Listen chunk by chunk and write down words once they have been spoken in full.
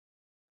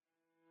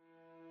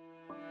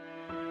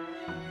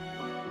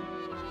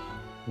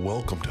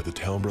Welcome to the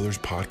Talon Brothers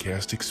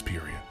Podcast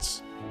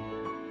Experience.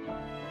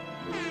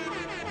 Get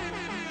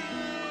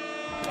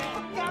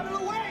out of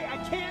the way! I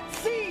can't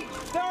see!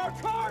 There are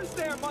cars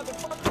there,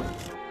 motherfucker!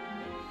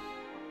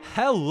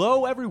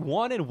 Hello,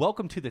 everyone, and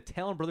welcome to the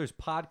Talon Brothers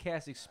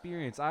Podcast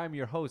Experience. I am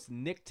your host,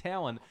 Nick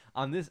Talon.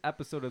 On this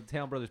episode of the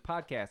Talon Brothers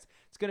Podcast,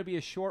 it's going to be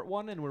a short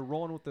one, and we're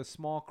rolling with a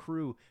small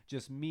crew,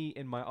 just me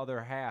and my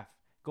other half.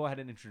 Go ahead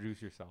and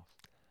introduce yourself.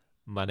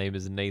 My name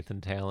is Nathan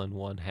Talon,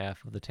 one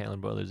half of the Talon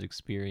Brothers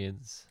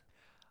Experience.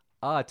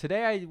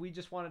 Today, we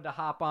just wanted to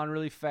hop on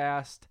really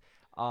fast.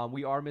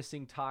 We are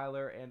missing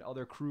Tyler and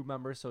other crew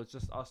members, so it's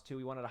just us two.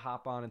 We wanted to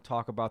hop on and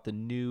talk about the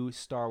new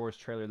Star Wars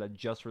trailer that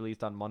just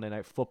released on Monday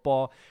Night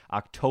Football,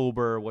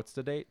 October, what's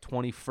the date?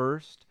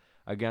 21st,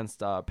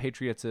 against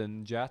Patriots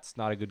and Jets.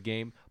 Not a good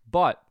game,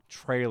 but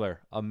trailer,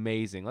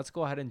 amazing. Let's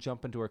go ahead and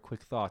jump into our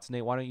quick thoughts.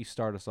 Nate, why don't you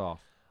start us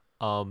off?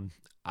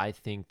 I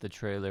think the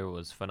trailer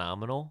was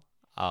phenomenal.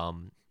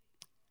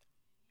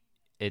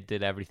 It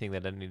did everything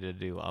that I needed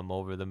to do. I'm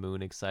over the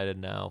moon excited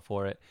now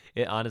for it.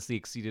 It honestly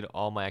exceeded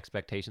all my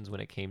expectations when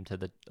it came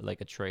to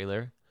a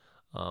trailer.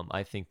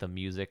 I think the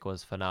music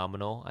was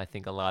phenomenal. I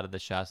think a lot of the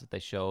shots that they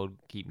showed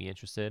keep me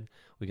interested.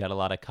 We got a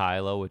lot of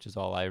Kylo, which is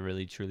all I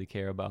really truly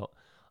care about.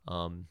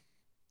 And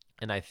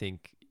I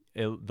think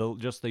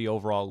just the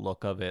overall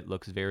look of it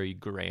looks very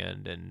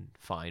grand and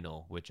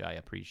final, which I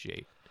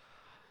appreciate.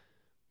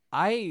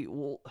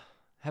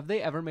 Have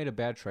they ever made a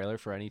bad trailer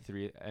for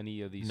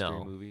any of these No.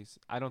 three movies?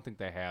 I don't think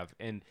they have.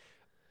 And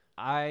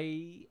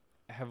I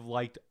have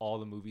liked all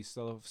the movies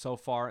so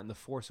far. And The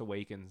Force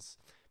Awakens,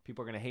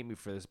 people are going to hate me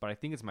for this, but I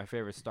think it's my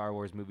favorite Star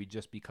Wars movie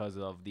just because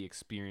of the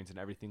experience and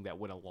everything that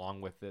went along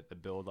with it, the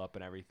build-up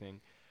and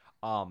everything.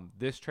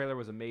 This trailer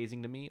was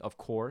amazing to me, of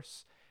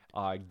course.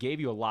 Gave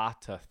you a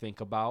lot to think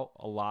about,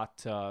 a lot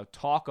to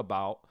talk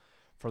about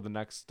for the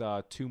next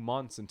 2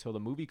 months until the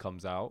movie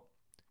comes out.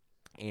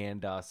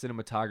 And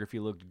cinematography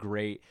looked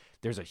great.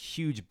 There's a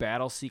huge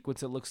battle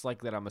sequence, it looks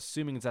like, that I'm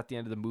assuming is at the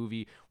end of the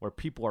movie where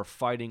people are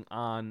fighting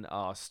on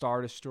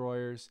Star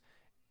Destroyers.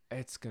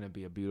 It's going to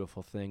be a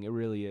beautiful thing. It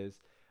really is.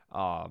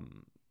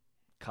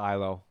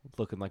 Kylo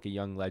looking like a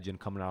young legend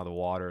coming out of the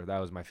water. That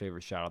was my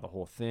favorite shot of the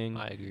whole thing.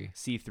 I agree.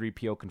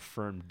 C-3PO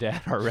confirmed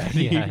dead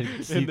already in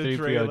the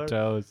trailer. C-3PO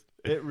toast.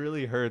 It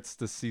really hurts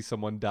to see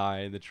someone die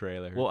in the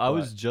trailer. Well, I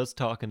was just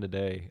talking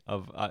today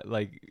of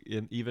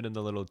even in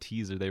the little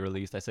teaser they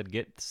released, I said,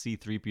 get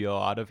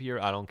C-3PO out of here.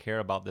 I don't care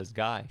about this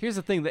guy. Here's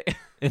the thing.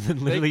 And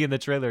then literally in the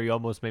trailer, he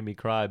almost made me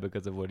cry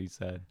because of what he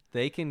said.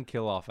 They can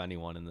kill off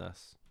anyone in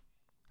this.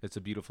 It's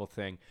a beautiful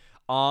thing.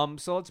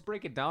 So let's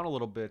break it down a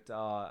little bit.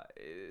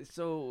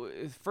 So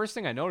first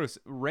thing I noticed,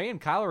 Rey and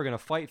Kylo are going to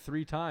fight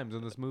 3 times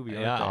in this movie.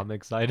 Yeah, aren't they? I'm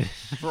excited.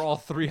 For all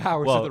 3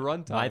 hours Well, of the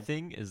runtime. my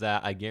thing is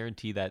that I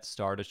guarantee that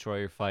Star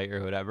Destroyer fight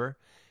or whatever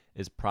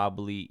is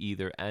probably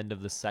either end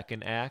of the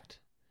second act.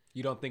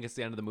 You don't think it's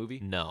the end of the movie?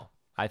 No.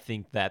 I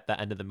think that the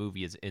end of the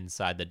movie is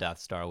inside the Death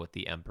Star with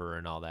the Emperor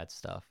and all that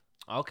stuff.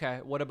 Okay.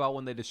 What about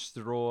when they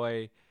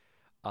destroy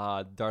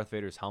Darth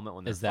Vader's helmet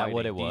when they're Is that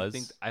what fighting? it was? Do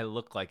you think, I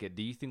look like it.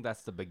 Do you think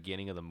that's the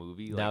beginning of the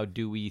movie? Now,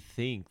 do we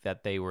think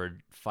that they were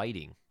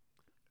fighting?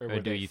 Or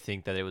were do they you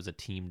think that it was a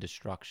team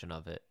destruction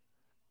of it?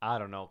 I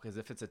don't know, because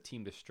if it's a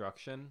team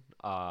destruction,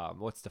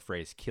 what's the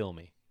phrase? Kill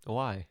me.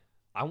 Why?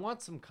 I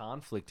want some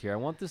conflict here. I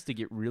want this to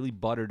get really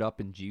buttered up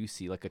and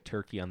juicy like a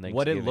turkey on Thanksgiving.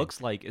 What it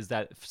looks like is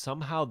that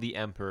somehow the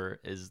Emperor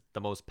is the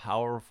most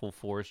powerful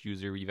Force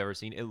user you've ever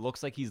seen. It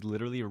looks like he's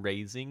literally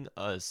raising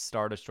a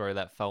Star Destroyer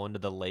that fell into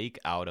the lake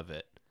out of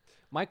it.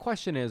 My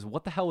question is,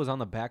 what the hell was on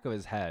the back of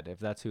his head, if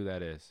that's who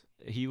that is?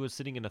 He was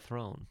sitting in a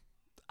throne.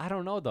 I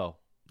don't know, though.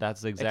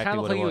 That's It exactly kind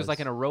of what looked like it he was like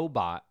in a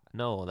robot.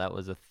 No, that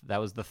was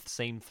the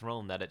same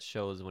throne that it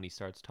shows when he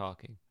starts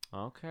talking.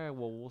 Okay,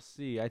 well, we'll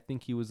see. I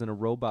think he was in a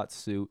robot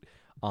suit,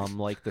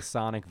 like the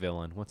Sonic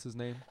villain. What's his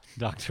name?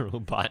 Dr.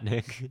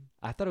 Robotnik.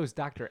 I thought it was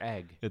Dr.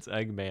 Egg. It's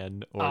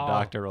Eggman or Oh,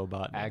 Dr.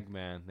 Robotnik.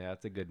 Eggman. Yeah,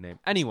 that's a good name.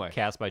 Anyway,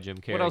 Cast by Jim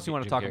Carrey. what else you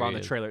want to Jim talk about in Carrey the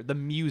is- trailer? The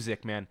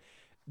music, man.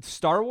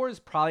 Star Wars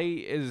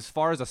probably, as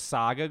far as a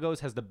saga goes,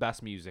 has the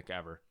best music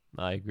ever.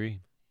 I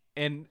agree.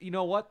 And you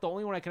know what? The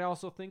only one I can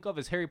also think of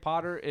is Harry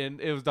Potter,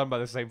 and it was done by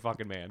the same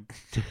fucking man.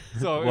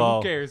 So Well,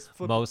 who cares?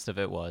 Most of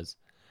it was.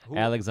 Who-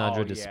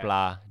 Alexandre oh, yeah.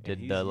 Desplat And did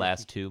he's the young-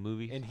 last 2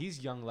 movies. And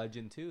he's young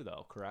legend too,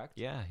 though, correct?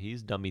 Yeah,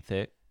 he's dummy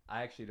thick.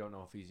 I actually don't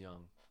know if he's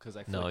young because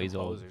I feel No, like he's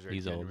old. composers are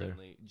He's older.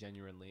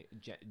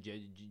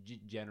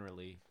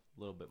 generally a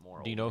little bit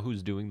more. Do you know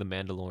who's doing the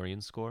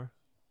Mandalorian score?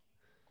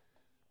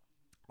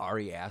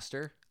 Ari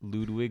Aster?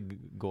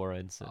 Ludwig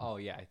Göransson. Oh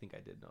yeah, I think I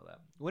did know that.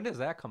 When does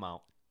that come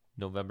out?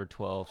 November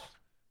 12th.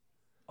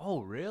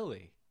 Oh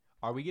really?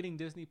 Are we getting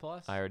Disney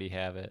Plus? I already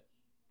have it.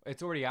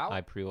 It's already out.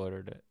 I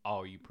pre-ordered it.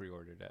 Oh, you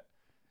pre-ordered it.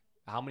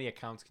 How many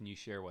accounts can you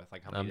share with?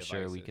 Like how many I'm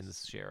sure we can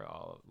devices? share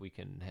all. We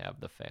can have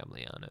the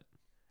family on it.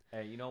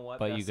 Hey, you know what?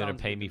 But That you gonna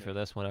sounds pay good me to for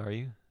this one, are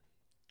you?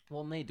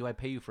 Well, Nate, do I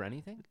pay you for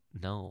anything?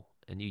 No.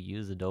 And you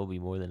use Adobe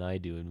more than I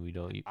do, and we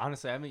don't.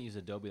 Honestly, I haven't used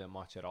Adobe that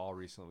much at all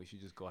recently. We should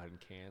just go ahead and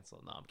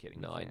cancel. No, I'm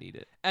kidding. No, We I can't. need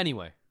it.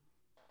 Anyway,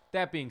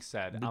 That being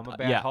said, I'm a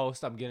bad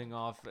host. I'm getting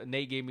off.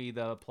 Nate gave me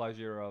the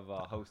pleasure of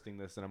hosting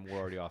this, and we're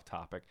already off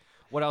topic.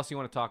 What else you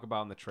want to talk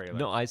about in the trailer?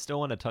 No, I still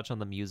want to touch on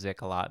the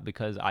music a lot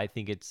because I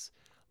think it's,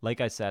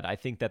 like I said, I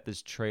think that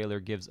this trailer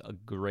gives a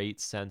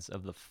great sense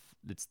of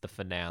it's the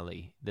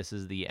finale. This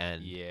is the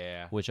end.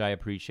 Yeah. Which I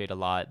appreciate a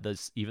lot.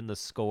 Even the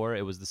score,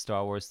 it was the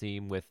Star Wars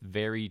theme with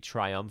very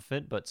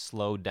triumphant but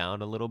slowed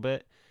down a little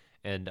bit.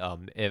 And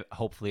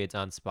hopefully it's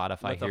on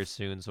Spotify here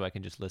soon, so I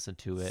can just listen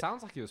to it.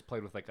 Sounds like it was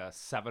played with like a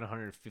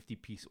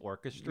 750-piece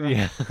orchestra.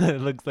 Yeah,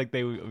 it looks like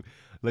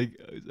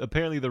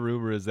apparently the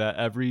rumor is that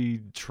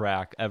every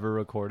track ever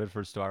recorded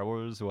for Star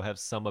Wars will have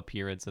some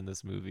appearance in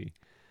this movie.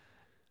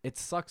 It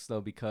sucks though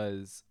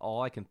because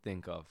all I can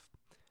think of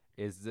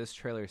is this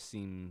trailer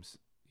seems,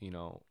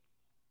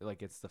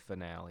 like it's the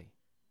finale,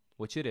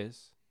 which it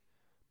is,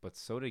 but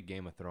so did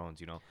Game of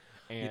Thrones,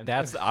 And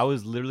I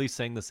was literally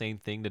saying the same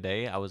thing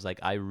today. I was like,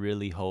 I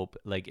really hope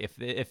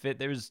if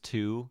there's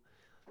two,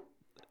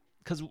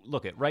 because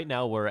look at right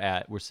now we're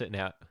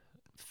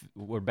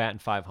batting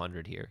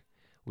 500 here.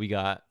 We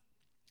got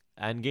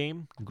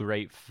Endgame,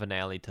 great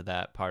finale to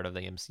that part of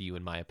the MCU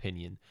in my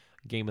opinion.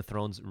 Game of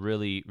Thrones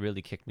really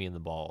really kicked me in the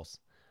balls.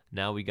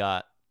 Now we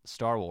got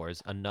Star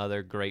Wars,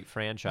 another great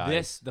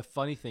franchise. The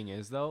funny thing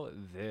is though,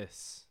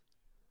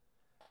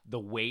 the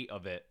weight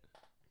of it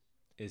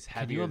is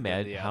heavier. Can you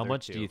imagine how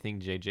much two. do you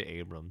think J.J.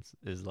 Abrams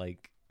is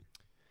like?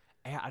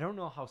 I don't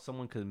know how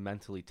someone could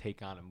mentally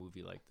take on a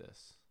movie like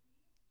this.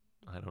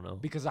 I don't know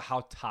because of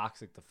how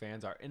toxic the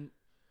fans are, and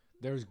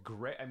there's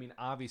great. I mean,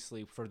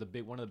 obviously, for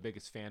one of the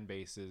biggest fan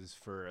bases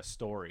for a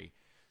story,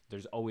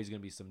 there's always going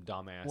to be some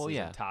dumbasses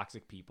and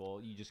toxic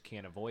people. You just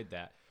can't avoid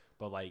that.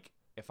 But like,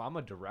 if I'm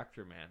a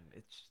director, man,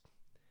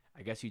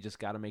 I guess you just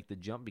got to make the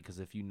jump because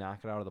if you knock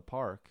it out of the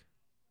park,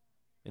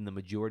 and the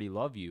majority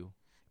love you,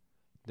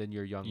 then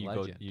you're young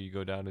legend. You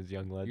go down as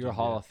young legend. You're a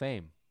Hall of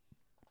Fame.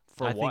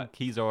 I think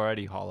he's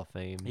already Hall of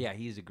Fame. Yeah,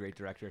 he's a great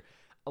director.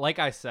 Like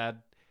I said,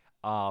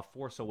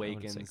 Force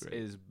Awakens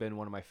has been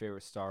one of my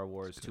favorite Star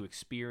Wars to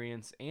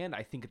experience, and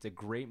I think it's a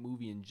great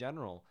movie in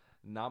general.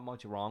 Not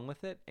much wrong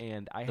with it,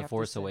 and The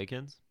Force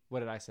Awakens?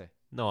 What did I say?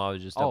 No, I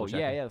was just double checking.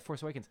 Yeah, The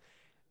Force Awakens.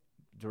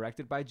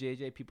 Directed by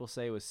JJ, people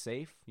say it was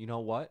safe. You know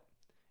what?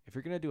 If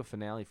you're going to do a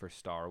finale for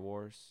Star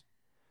Wars,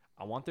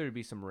 I want there to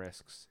be some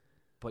risks.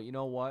 But you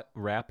know what?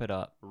 Wrap it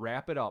up.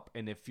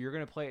 And if you're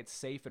going to play it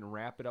safe and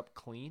wrap it up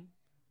clean,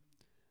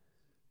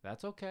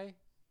 that's okay.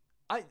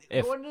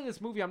 Going into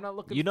this movie, I'm not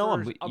looking for a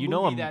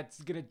movie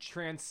that's going to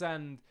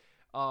transcend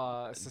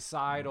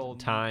societal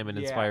time and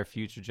inspire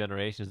future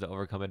generations to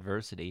overcome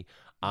adversity.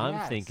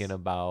 I'm thinking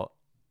about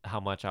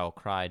how much I'll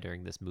cry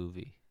during this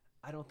movie.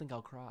 I don't think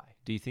I'll cry.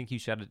 Do you think you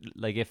should,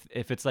 like,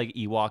 if it's like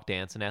Ewok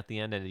dancing at the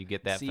end and you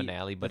get that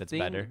finale, but it's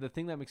better? The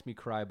thing that makes me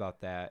cry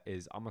about that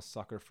is I'm a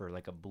sucker for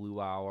like a blue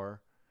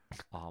hour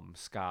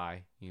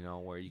sky,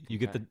 where you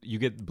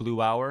get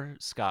blue hour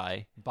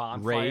sky,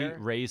 bonfire,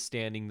 Rey's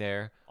standing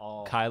there,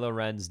 Kylo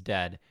Ren's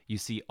dead. You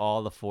see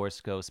all the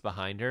Force ghosts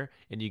behind her,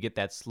 and you get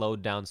that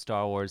slowed down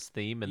Star Wars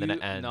theme, and then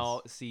it ends.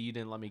 No, see, you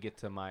didn't let me get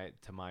to my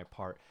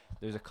part.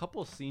 There's a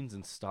couple scenes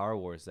in Star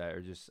Wars that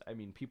are just, I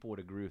mean, people would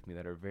agree with me,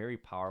 that are very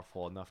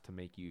powerful enough to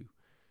make you,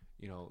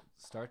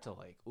 start to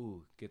like,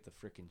 get the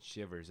freaking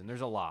shivers. And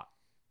there's a lot,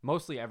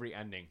 mostly every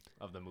ending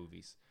of the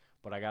movies.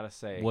 But I gotta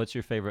say, what's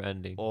your favorite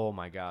ending? Oh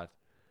my God,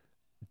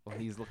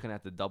 when he's looking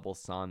at the double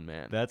sun,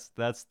 man. That's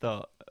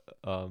not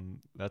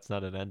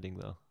an ending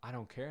though. I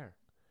don't care.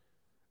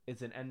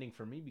 It's an ending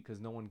for me because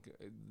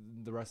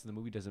the rest of the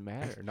movie doesn't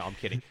matter. No, I'm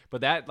kidding.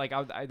 But that, like,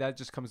 that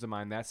just comes to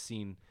mind, that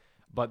scene.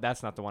 But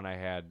that's not the one I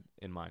had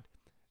in mind.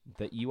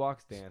 The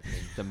Ewoks dancing,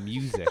 the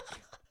music.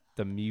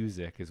 The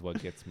music is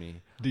what gets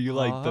me. Do you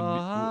like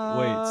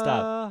wait,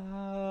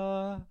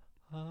 stop.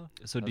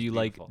 So do you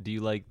like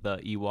the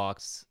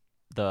Ewoks,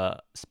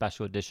 the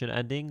special edition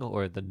ending,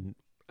 or the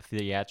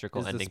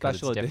theatrical ending? The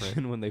special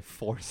edition when they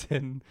force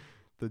in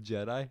the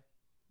Jedi?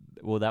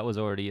 Well, that was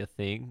already a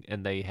thing,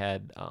 and they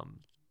had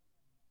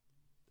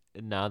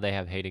now they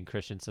have Hayden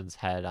Christensen's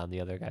head on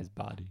the other guy's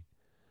body.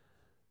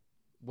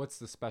 What's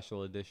the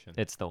special edition?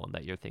 It's the one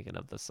that you're thinking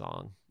of, the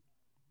song.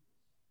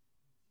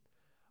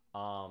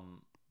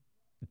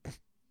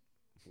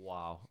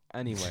 Wow.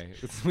 Anyway,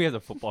 we have the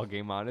football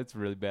game on. It's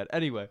really bad.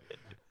 Anyway,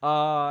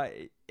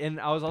 and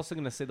I was also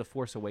gonna say the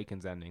Force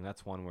Awakens ending.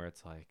 That's one where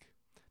it's like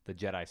the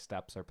Jedi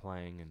steps are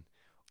playing, and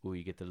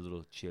you get the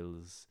little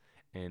chills.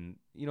 And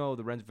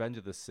the Revenge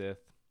of the Sith.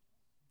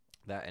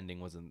 That ending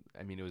wasn't.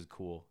 I mean, it was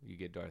cool. You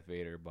get Darth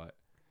Vader, but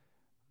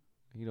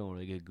you don't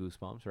really get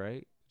goosebumps,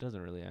 right? It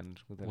doesn't really end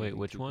with anything. Wait,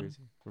 which one?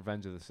 Crazy.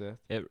 Revenge of the Sith.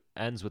 It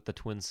ends with the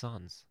twin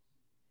sons.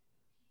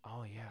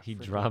 Oh yeah. He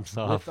drops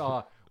off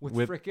with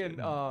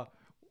freaking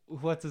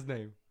what's his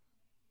name?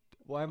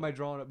 Why am I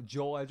drawing up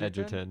Joel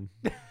Edgerton?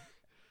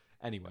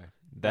 Anyway,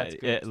 that's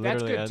good.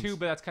 That's good too,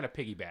 but that's kind of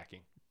piggybacking.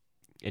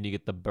 And you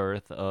get the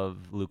birth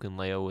of Luke and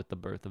Leia with the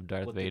birth of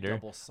Darth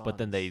Vader. But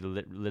then they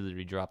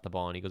literally drop the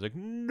ball, and he goes like,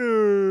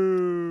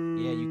 "No."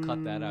 Yeah, you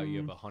cut that out.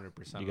 You have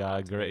 100%. You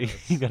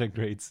got a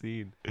great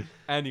scene.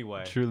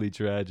 Anyway, truly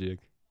tragic.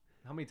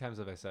 How many times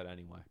have I said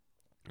anyway?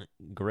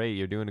 Great,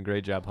 you're doing a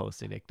great job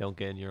hosting, Nick. Don't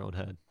get in your own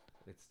head.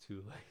 It's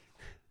too late.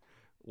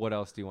 What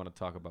else do you want to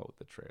talk about with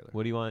the trailer?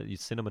 What do you want? Your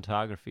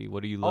cinematography.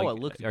 What do you Oh, like? it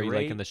looks Are you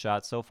great. liking the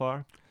shot so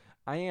far?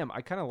 I am.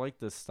 I kind of like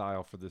the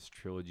style for this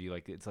trilogy.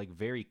 Like it's like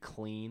very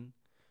clean.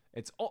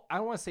 It's I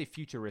don't want to say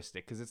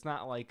futuristic because it's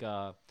not like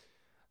a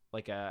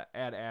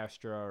Ad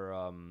Astra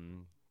or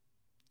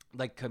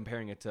like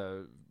comparing it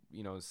to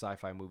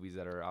sci-fi movies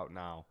that are out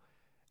now.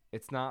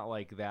 It's not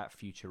like that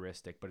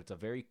futuristic, but it's a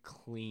very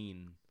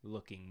clean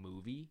looking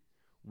movie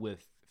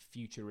with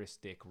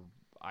futuristic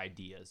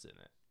ideas in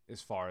it as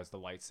far as the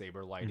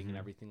lightsaber lighting and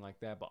everything like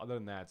that. But other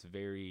than that, it's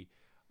very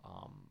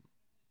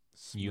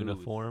smooth.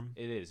 Uniform?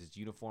 It is. It's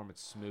uniform.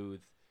 It's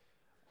smooth.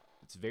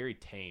 It's very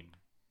tame.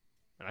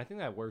 And I think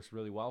that works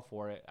really well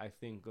for it. I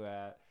think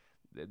that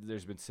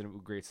there's been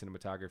great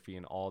cinematography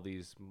in all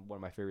these. One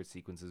of my favorite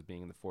sequences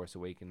being in The Force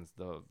Awakens,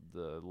 the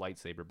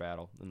lightsaber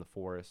battle in the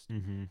forest.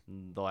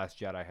 Mm-hmm. The Last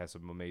Jedi has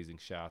some amazing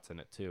shots in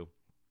it too.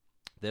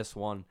 This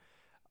one,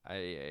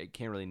 I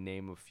can't really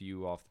name a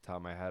few off the top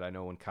of my head. I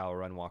know when Kylo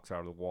Ren walks out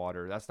of the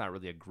water, that's not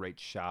really a great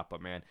shot,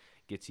 but man,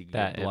 gets you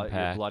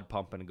your blood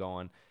pumping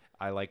going.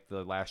 I like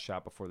the last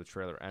shot before the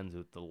trailer ends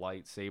with the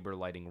lightsaber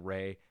lighting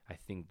Rey. I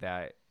think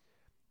that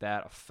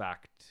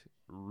effect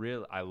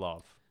really I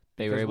love.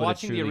 They were able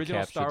watching to the truly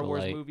original capture Star the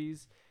Wars light.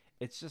 movies,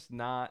 it's just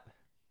not,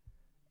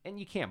 and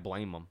you can't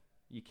blame them.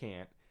 You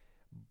can't.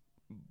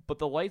 But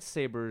the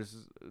lightsabers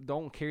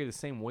don't carry the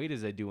same weight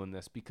as they do in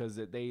this because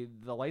the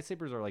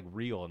lightsabers are like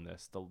real in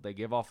this. They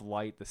give off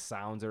light. The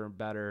sounds are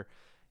better.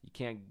 You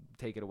can't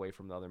take it away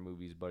from the other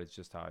movies, but it's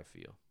just how I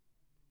feel.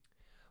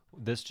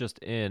 This just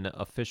in,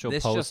 official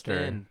This poster. just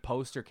in,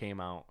 poster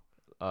came out.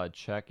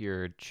 Check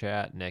your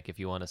chat, Nick, if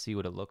you want to see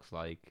what it looks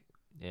like.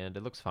 And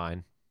it looks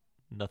fine.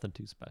 Nothing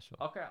too special.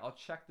 Okay, I'll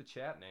check the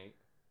chat, Nate.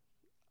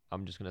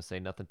 I'm just going to say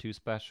nothing too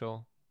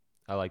special.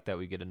 I like that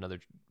we get another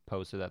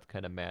poster that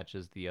kind of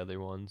matches the other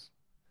ones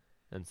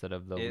instead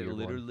of the weird one. It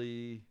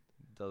literally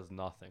does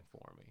nothing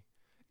for me.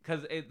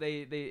 Because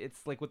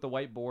it's like with the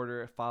white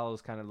border, it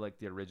follows kind of like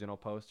the original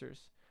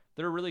posters.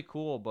 They're really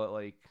cool, but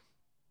like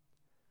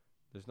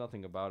there's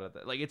nothing about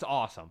it like it's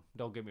awesome.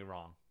 Don't get me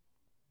wrong.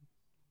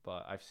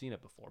 But I've seen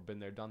it before. Been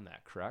there, done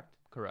that, correct?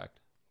 Correct.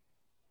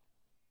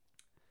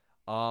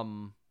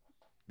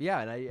 Yeah,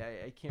 and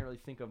I can't really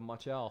think of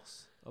much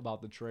else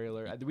about the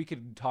trailer. We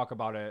could talk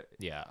about it.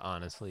 Yeah,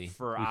 honestly.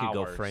 For we could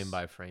go hours. frame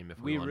by frame if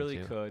we wanted really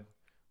to. could.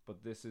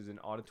 But this is an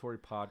auditory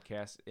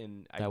podcast,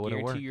 and I That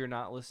wouldn't guarantee work. you're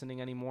not listening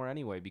anymore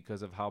anyway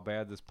because of how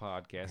bad this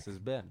podcast has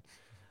been.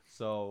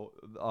 So,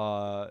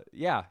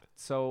 yeah.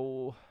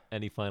 So,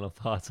 Any final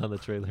thoughts on the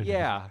trailer?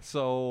 yeah.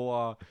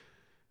 So,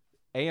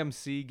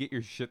 AMC, get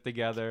your shit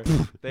together.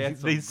 They had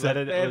some They said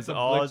it had was some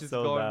all glitches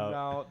sold going out.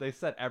 out. They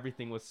said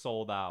everything was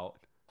sold out,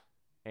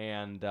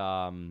 and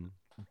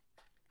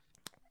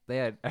they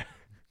had.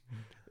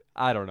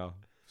 I don't know.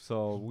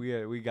 So we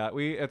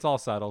it's all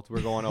settled.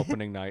 We're going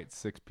opening night,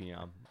 6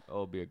 p.m.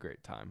 It'll be a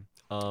great time.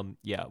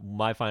 Yeah,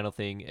 my final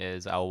thing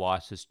is I'll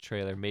watch this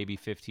trailer maybe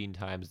 15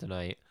 times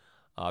tonight.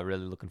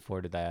 Really looking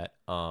forward to that.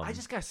 I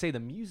just gotta say the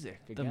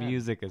music. The Again.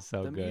 music is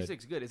so The good.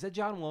 music's good. Is that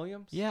John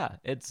Williams? Yeah,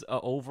 it's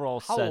overall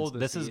How sense. old is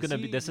This he? is Is gonna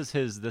be. he- This is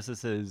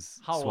his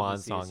How old swan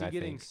is he? song. Is he I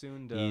getting think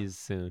soon to he's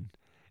soon.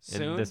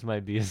 soon? And this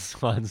might be his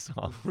swan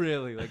song.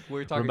 Really? Like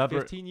we're talking Remember-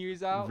 15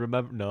 years out?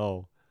 Remember?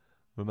 No.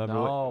 Remember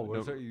No,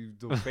 what?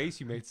 the face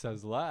you made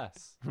says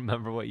less.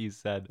 Remember what you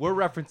said. We're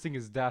referencing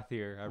his death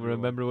here. Everyone.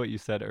 Remember what you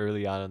said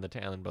early on in the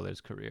Talon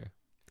Brothers' career.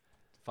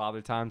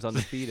 Father Time's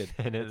undefeated.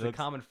 And it It's a looks-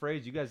 common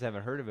phrase. You guys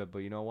haven't heard of it, but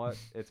you know what?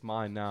 It's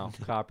mine now.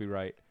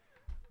 Copyright.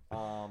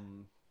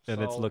 And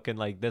it's So- looking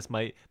like this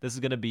is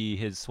gonna be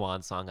his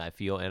swan song. I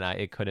feel, and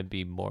it couldn't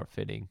be more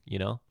fitting. You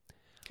know.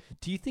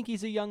 Do you think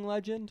he's a young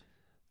legend?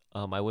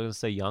 I wouldn't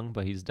say young,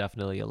 but he's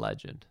definitely a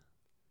legend.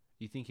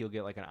 You think he'll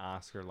get like an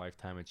Oscar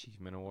Lifetime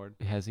Achievement Award?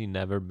 Has he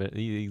never been?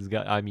 He's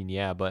got. I mean,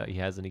 yeah, but he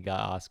hasn't. He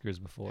got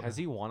Oscars before. Has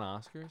he won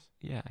Oscars?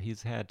 Yeah,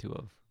 he's had to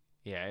have.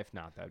 Yeah, if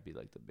not, that'd be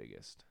like the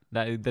biggest.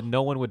 That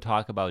no one would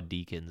talk about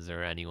Deakins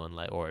or anyone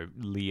or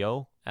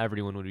Leo.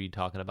 Everyone would be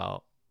talking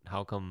about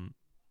how come.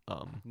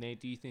 Nate,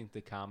 do you think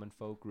the common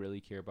folk really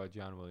care about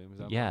John Williams?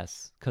 that much?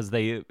 Yes, because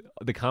the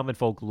common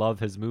folk love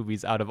his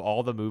movies. Out of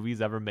all the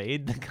movies ever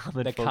made, the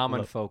common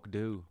folk folk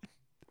do.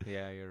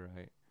 Yeah, you're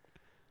right.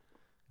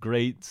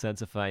 great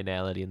sense of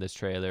finality in this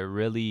trailer.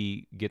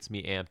 Really gets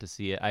me amped to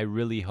see it. I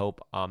really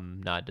hope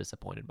I'm not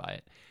disappointed by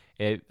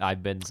it.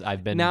 I've been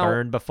Now-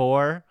 burned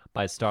before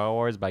by Star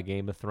Wars, by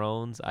Game of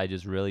Thrones. I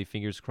just really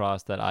fingers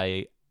crossed that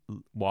I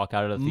walk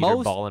out of the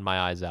theater bawling my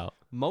eyes out.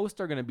 Most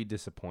are going to be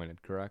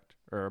disappointed, correct?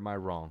 Or am I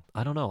wrong?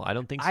 I don't know. I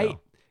don't think so.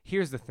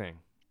 Here's the thing.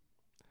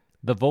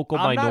 The vocal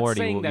I'm not minority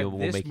saying will that will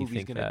this make you movie's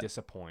think going to that.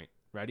 disappoint.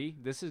 Ready?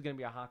 This is going to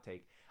be a hot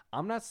take.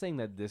 I'm not saying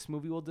that this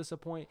movie will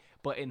disappoint,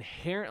 but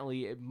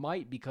inherently it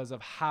might because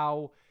of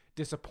how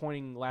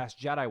disappointing Last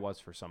Jedi was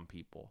for some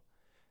people.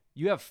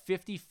 You have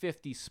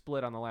 50-50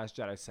 split on The Last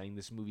Jedi saying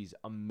this movie's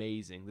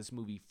amazing. This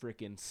movie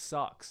freaking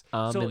sucks.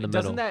 I'm So in the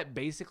doesn't middle. that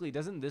basically,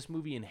 doesn't this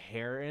movie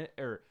inherit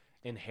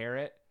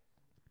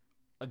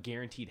a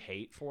guaranteed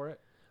hate for it?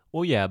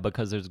 Well, yeah,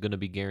 because there's going to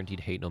be guaranteed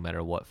hate no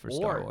matter what for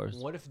Star Wars.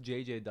 What if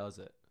JJ does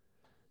it?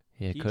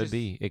 Yeah, it he could just-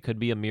 be. It could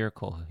be a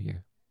miracle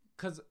here.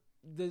 Because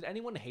did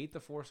anyone hate The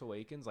Force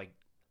Awakens? Like,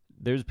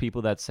 There's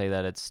people that say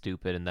that it's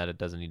stupid and that it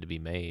doesn't need to be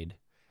made.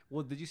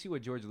 well, did you see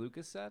what George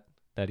Lucas said?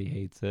 That he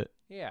hates it.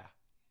 Yeah.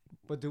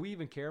 But do we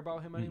even care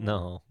about him anymore?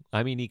 No.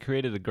 I mean, he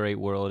created a great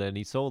world and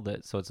he sold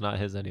it, so it's not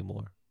his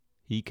anymore.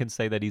 He can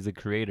say that he's a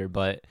creator,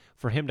 but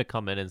for him to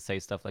come in and say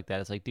stuff like that,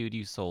 it's like, dude,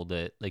 you sold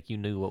it. Like, you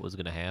knew what was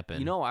going to happen.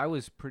 You know, I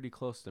was pretty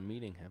close to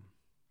meeting him.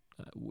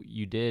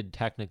 You did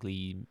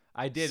technically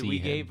I did. see We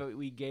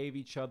him. gave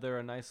each other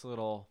a nice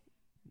little,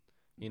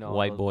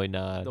 white boy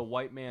nod. the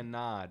white man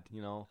nod,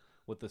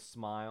 with a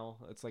smile.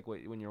 It's like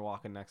when you're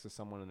walking next to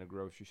someone in a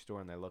grocery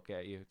store and they look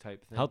at you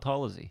type thing. How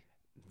tall is he?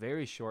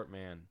 Very short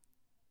man.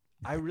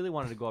 I really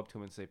wanted to go up to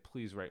him and say,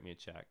 please write me a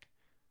check.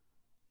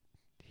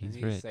 He's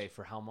and rich. he'd say,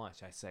 for how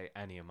much? I say,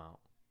 any amount.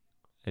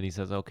 And he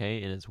says,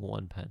 okay, and it's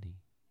 1 penny.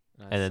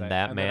 I'd And then say-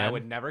 that and then I man-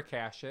 would never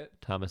cash it.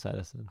 Thomas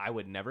Edison. I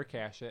would never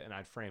cash it, and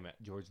I'd frame it.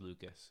 George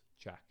Lucas,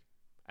 check.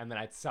 And then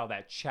I'd sell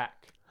that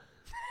check.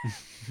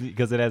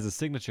 Because it has a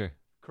signature.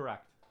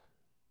 Correct.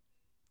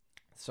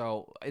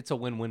 So it's a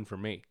win-win for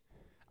me.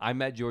 I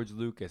met George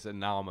Lucas, and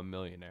now I'm a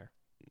millionaire.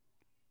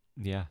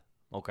 Yeah.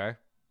 Okay?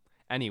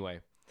 Anyway,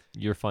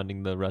 You're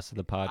funding the rest of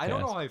the podcast. I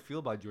don't know how I feel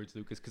about George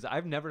Lucas because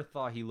I've never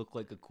thought he looked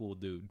like a cool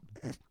dude.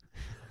 Like,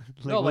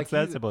 No, what's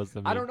like, that supposed to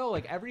mean? I don't know.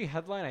 Like, every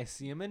headline I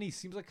see him in, he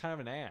seems like kind of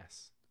an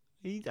ass.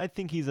 I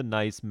think he's a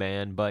nice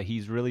man, but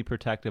he's really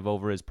protective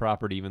over his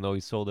property, even though he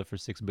sold it for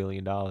 $6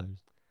 billion.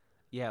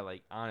 Yeah,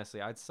 like,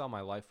 honestly, I'd sell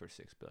my life for $6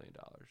 billion.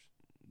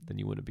 Then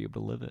you wouldn't be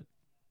able to live it.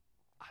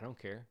 I don't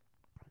care.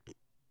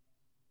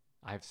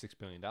 I have $6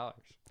 billion.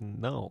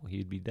 No,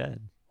 he'd be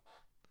dead.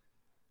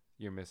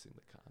 You're missing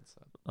the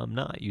concept. I'm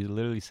not. You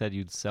literally said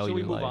you'd sell Should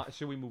we your move life. on?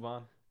 Should we move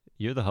on?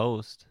 You're the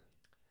host.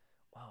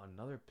 Wow,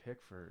 another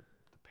pick for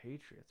the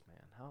Patriots,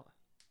 man. How?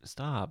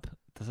 Stop.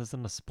 This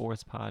isn't a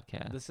sports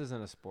podcast. This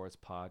isn't a sports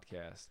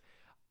podcast.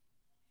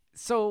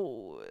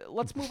 So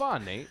let's move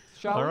on, Nate.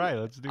 Shall All we? right,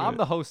 let's do I'm it.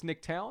 the host,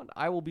 Nick Talon.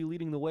 I will be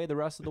leading the way the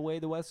rest of the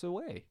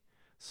way.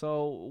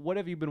 So what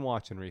have you been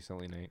watching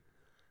recently, Nate?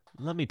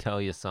 Let me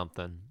tell you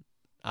something.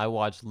 I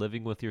watched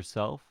Living with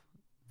Yourself,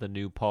 the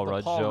new Paul The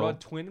Rudd Paul show. Rudd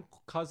twin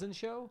cousin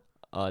show?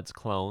 It's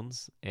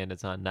clones, and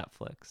it's on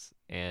Netflix.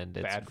 And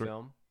it's Bad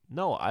film?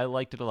 No, I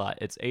liked it a lot.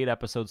 It's 8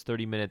 episodes,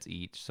 30 minutes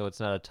each, so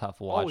it's not a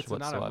tough watch it's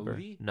not a whatsoever.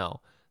 movie?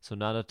 No, so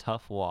not a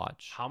tough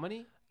watch. How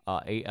many?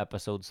 8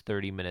 episodes,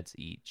 30 minutes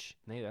each.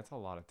 Nate, that's a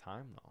lot of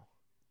time, though.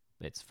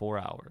 It's 4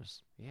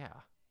 hours. Yeah.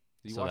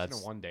 Did you So watch it that's-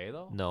 in one day,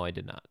 though? No, I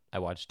did not. I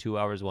watched 2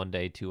 hours one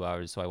day, 2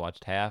 hours. So I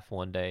watched half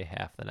one day,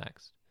 half the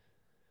next.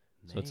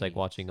 So it's like Nate.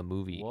 watching a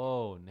movie.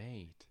 Whoa,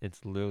 Nate.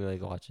 It's literally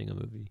like watching a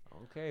movie.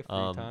 Okay,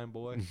 free time,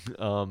 boy.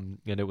 And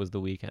it was the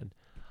weekend.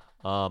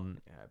 Yeah,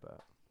 I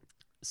bet.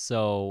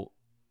 So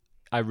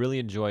I really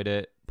enjoyed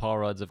it. Paul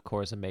Rudd's, of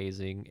course,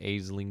 amazing.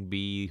 Aisling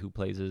B, who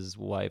plays his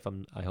wife,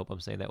 I hope I'm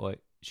saying that right.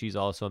 She's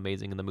also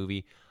amazing in the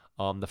movie.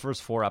 The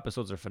first 4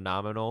 episodes are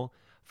phenomenal.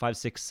 5,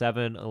 6,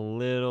 7, a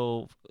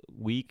little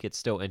weak. It's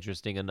still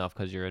interesting enough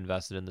because you're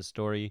invested in the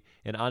story.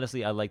 And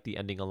honestly, I like the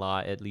ending a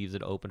lot. It leaves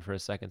it open for a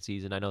second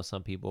season. I know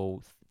some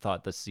people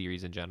thought the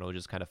series in general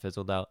just kind of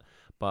fizzled out,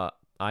 but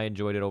I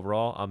enjoyed it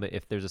overall.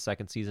 If there's a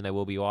second season, I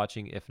will be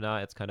watching. If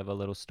not, it's kind of a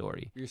little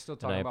story. You're still And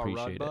talking I about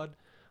appreciate Rudd it.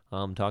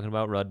 Bud? Talking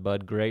about Rudd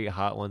Bud, great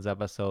Hot Ones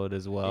episode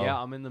as well. Yeah,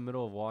 I'm in the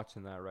middle of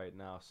watching that right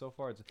now. So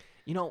far, it's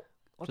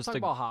let's Just talk a-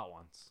 about Hot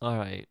Ones All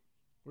right.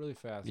 really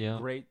fast. Yeah.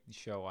 Great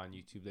show on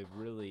YouTube. They've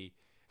really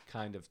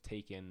kind of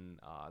taken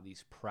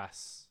these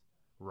press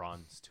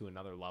runs to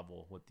another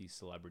level with these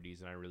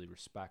celebrities, and I really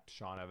respect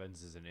Sean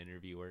Evans as an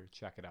interviewer.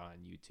 Check it out on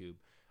YouTube.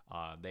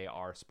 They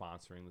are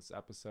sponsoring this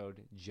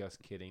episode.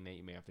 Just kidding, Nate.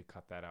 You may have to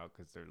cut that out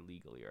because they're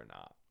legally or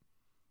not.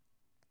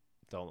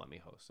 Don't let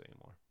me host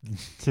anymore.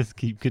 Just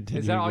keep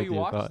continuing. Is that all with you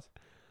your watched? thought.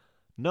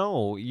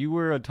 No, you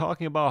were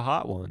talking about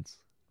Hot Ones.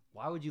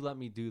 Why would you let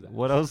me do that?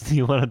 What else do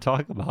you want to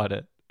talk about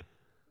it?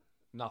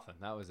 Nothing.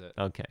 That was it.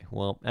 Okay.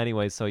 Well,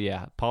 anyway, so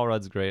yeah, Paul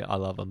Rudd's great. I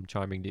love him.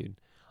 Charming dude.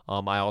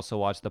 I also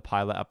watched the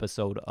pilot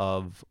episode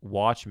of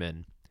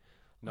Watchmen.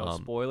 No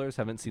spoilers.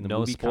 Haven't seen the no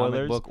movie,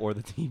 spoilers. comic book, or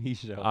the TV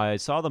show. I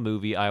saw the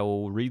movie. I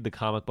will read the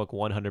comic book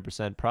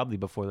 100%, probably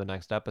before the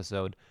next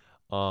episode.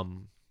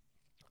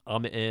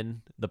 I'm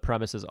in. The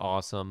premise is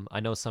awesome. I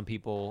know some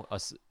people,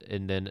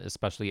 and then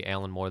especially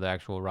Alan Moore, the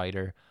actual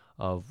writer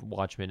of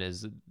Watchmen,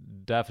 is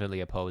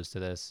definitely opposed to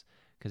this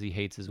because he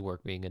hates his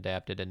work being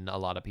adapted, and a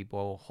lot of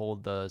people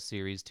hold the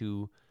series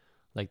to,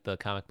 like the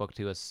comic book,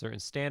 to a certain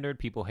standard.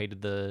 People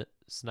hated the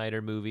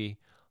Snyder movie.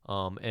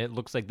 And it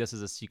looks like this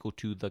is a sequel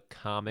to the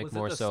comic Was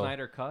more it the so.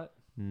 Snyder cut?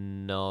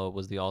 No, it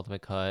was the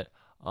Ultimate Cut.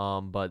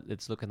 But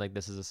it's looking like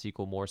this is a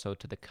sequel more so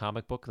to the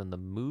comic book than the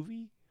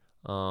movie.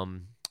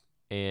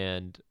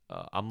 and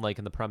I'm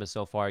liking the premise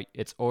so far.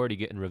 It's already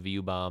getting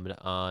review bombed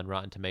on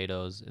Rotten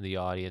Tomatoes in the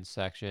audience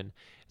section.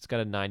 It's got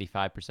a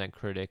 95%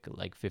 critic,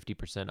 like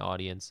 50%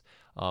 audience,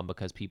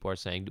 because people are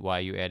saying, why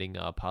are you adding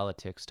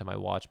politics to my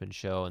Watchmen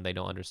show? And they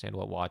don't understand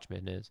what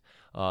Watchmen is,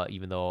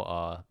 even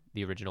though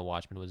the original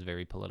Watchmen was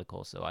very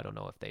political, so I don't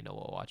know if they know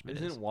what Watchmen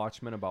is. Isn't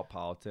Watchmen about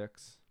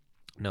politics?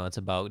 No, it's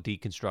about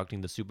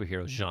deconstructing the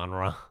superhero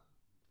genre.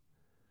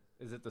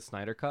 Is it the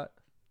Snyder Cut?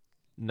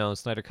 No,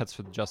 Snyder Cut's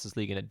for the Justice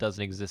League, and it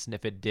doesn't exist, and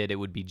if it did, it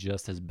would be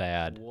just as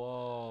bad.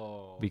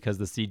 Whoa. Because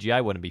the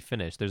CGI wouldn't be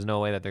finished. There's no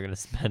way that they're going to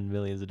spend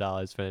millions of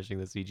dollars finishing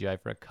the CGI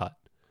for a cut.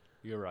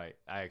 You're right.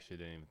 I actually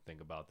didn't even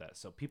think about that.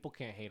 So people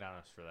can't hate on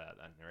us for that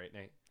then,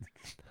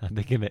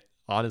 right, Nate?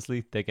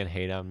 Honestly, they can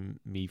hate on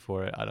me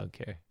for it. I don't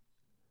care.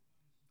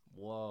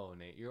 Whoa,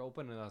 Nate. You're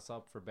opening us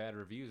up for bad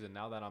reviews, and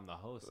now that I'm the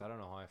host, I don't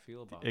know how I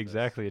feel about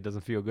Exactly. It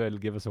doesn't feel good.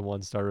 Give us a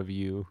 1-star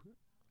review.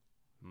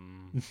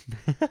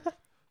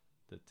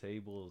 The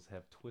tables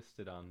have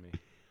twisted on me.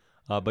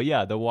 But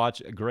yeah, the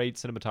watch, great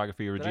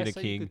cinematography. Regina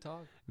King.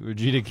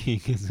 Regina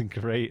King is a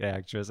great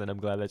actress, and I'm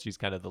glad that she's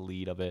kind of the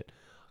lead of it.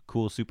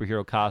 Cool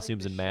superhero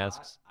costumes and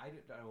masks. I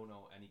don't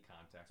know any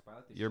context, but I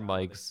like the Your shot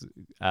mic's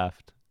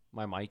effed.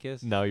 My mic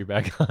is? No, you're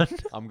back on.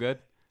 I'm good.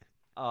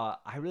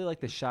 I really like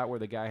the shot where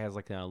the guy has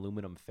like an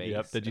aluminum face.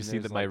 Yep. Did you and see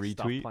there's, my like,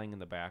 stuff retweet? playing in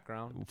the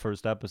background?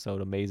 First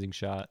episode, amazing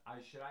shot. Can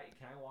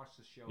I watch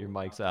the show? Your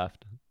mic's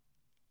effed.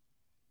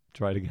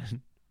 Try it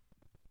again.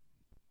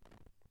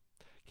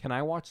 Can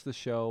I watch the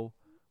show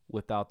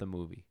without the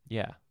movie?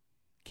 Yeah.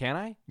 Can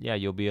I? Yeah,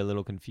 you'll be a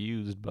little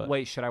confused, but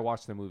Wait, should I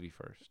watch the movie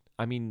first?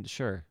 I mean,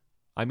 sure.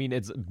 I mean,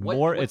 it's What's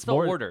more. the It's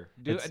more. order?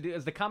 it's-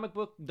 Is the comic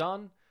book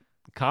done?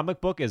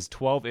 Comic book is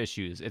 12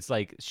 issues. It's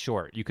like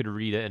short. You could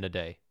read it in a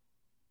day,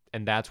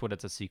 and that's what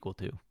it's a sequel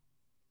to.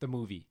 The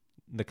movie.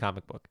 The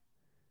comic book.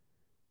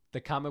 The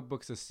comic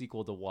book's a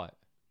sequel to what?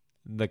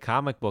 The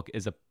comic book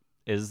is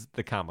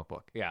the comic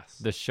book. Yes.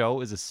 The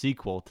show is a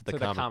sequel to the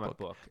comic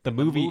book. The And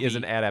movie is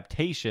an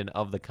adaptation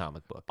of the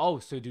comic book. Oh,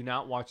 so do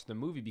not watch the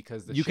movie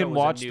because the You show can is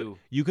watch a new.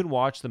 you can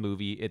watch the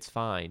movie. It's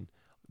fine.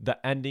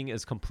 The ending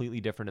is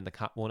completely different in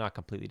the well, not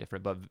completely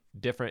different, but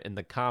different in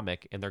the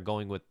comic, and they're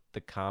going with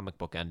the comic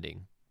book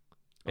ending.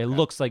 It Okay.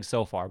 looks like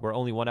so far. We're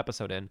only one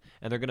episode in,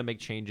 and they're gonna make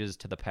changes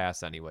to the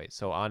past anyway.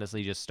 So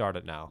honestly, just start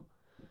it now.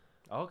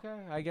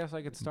 Okay, I guess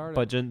I could start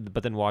But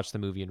then watch the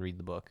movie and read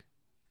the book.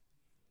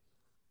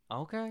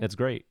 Okay. It's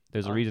great.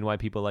 There's a reason why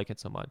people like it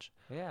so much.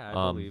 Yeah,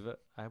 I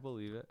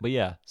believe it. But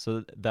yeah,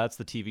 so that's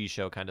the TV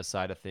show kind of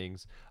side of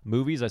things.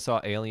 Movies, I saw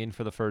Alien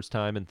for the first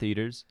time in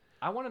theaters.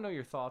 I want to know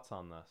your thoughts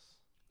on this.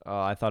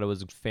 I thought it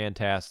was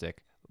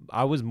fantastic.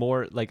 I was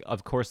more like,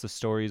 of course, the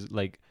stories,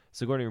 like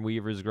Sigourney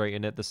Weaver is great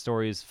in it. The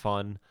story is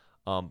fun.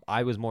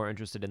 I was more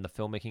interested in the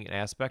filmmaking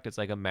aspect. It's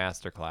like a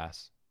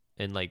masterclass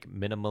in like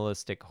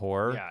minimalistic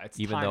horror. Yeah, it's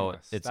even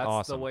timeless. though it's That's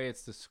awesome. the way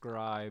it's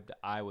described,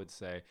 I would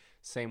say.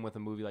 Same with a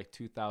movie like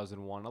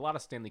 2001. A lot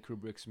of Stanley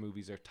Kubrick's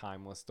movies are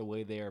timeless. The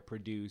way they are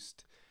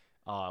produced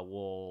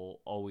will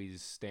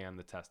always stand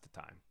the test of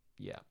time.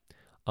 Yeah.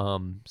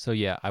 So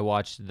yeah, I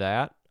watched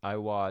that.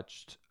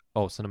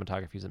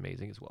 Cinematography is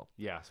amazing as well.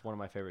 Yeah, it's one of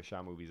my favorite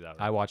Shaw movies ever.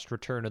 I watched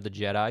Return of the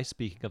Jedi.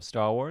 Speaking of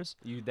Star Wars,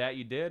 You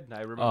did?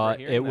 I remember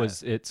hearing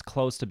that. it's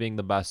close to being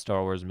the best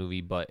Star Wars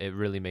movie, but it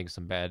really makes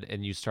them bad.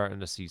 And you starting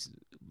to see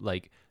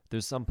like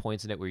there's some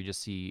points in it where you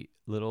just see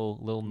little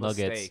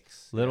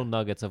Mistakes,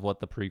 nuggets of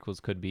what the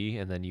prequels could be,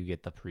 and then you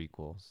get the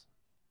prequels.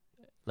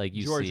 Like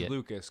you George see it.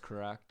 Lucas,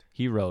 correct?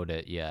 He wrote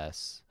it,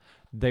 yes.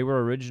 They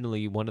were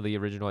originally, one of the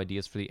original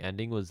ideas for the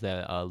ending was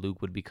that Luke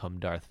would become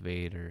Darth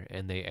Vader,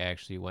 and they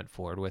actually went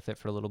forward with it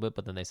for a little bit,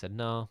 but then they said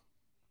no.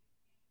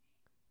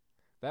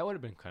 That would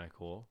have been kind of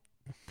cool.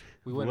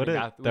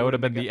 That would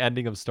have been the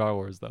ending of Star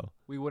Wars, though.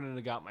 We wouldn't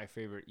have got my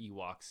favorite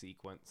Ewok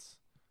sequence.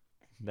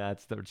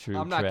 That's the true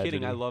I'm not tragedy.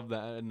 kidding. I love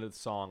that and the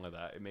song of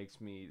that. It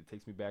takes me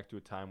back to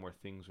a time where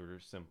things were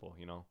simple,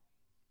 you know.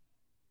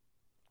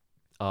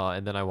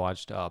 And then I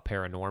watched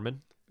Paranorman.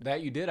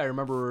 That you did. I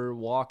remember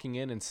walking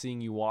in and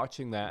seeing you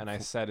watching that, and I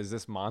said, "Is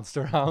this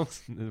Monster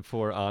House?"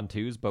 For On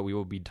Twos, but we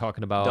will be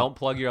talking about Don't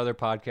plug your other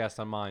podcast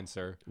on mine,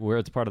 sir. where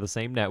it's part of the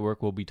same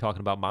network. We'll be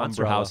talking about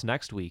Monster Umbrella. House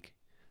next week.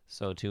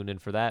 So tune in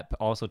for that.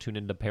 Also tune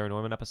into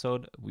Paranorman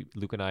episode.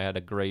 Luke and I had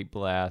a great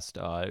blast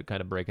kind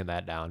of breaking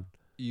that down.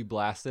 You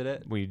blasted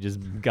it. We just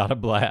got a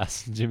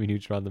blast. Jimmy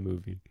Neutron, the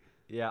movie.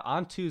 Yeah,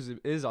 On Twos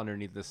is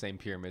underneath the same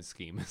pyramid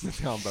scheme as the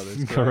Town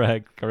Brothers.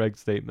 Correct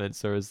statement.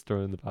 Sir is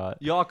thrown in the pot.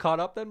 You all caught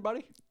up then,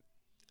 buddy?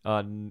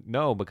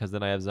 No, because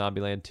then I have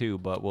Zombieland 2,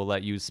 but we'll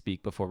let you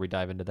speak before we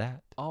dive into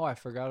that. Oh, I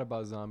forgot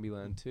about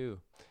Zombieland 2.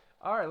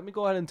 All right, let me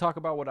go ahead and talk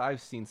about what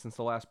I've seen since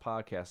the last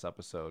podcast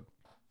episode.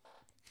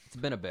 It's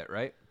been a bit,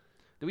 right?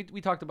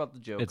 We talked about the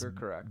Joker, It's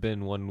correct?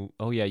 been one.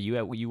 Oh yeah,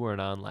 you weren't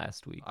on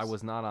last week. I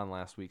was not on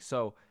last week.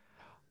 So,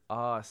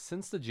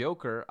 since the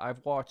Joker,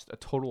 I've watched a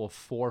total of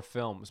 4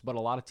 films, but a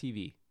lot of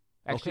TV.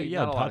 Actually,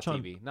 yeah, not a lot of touch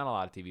on- TV. Not a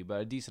lot of TV,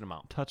 but a decent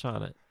amount. Touch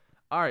on it.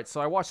 All right,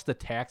 so I watched The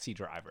Taxi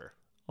Driver.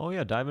 Oh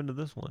yeah, dive into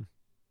this one.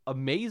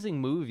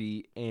 Amazing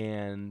movie,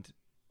 and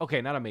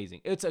okay, not amazing.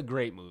 It's a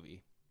great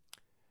movie.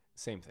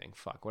 Same thing.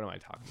 Fuck. What am I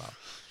talking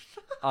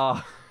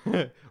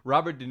about?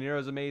 Robert De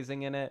Niro's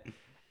amazing in it.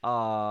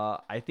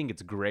 I think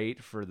it's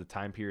great for the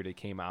time period it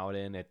came out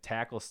in. It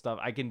tackles stuff.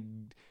 I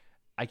can't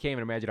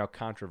even imagine how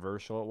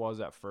controversial it was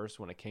at first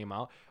when it came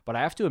out. But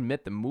I have to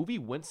admit, the movie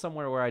went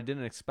somewhere where I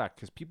didn't expect,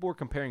 because people were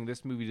comparing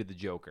this movie to The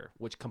Joker,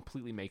 which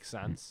completely makes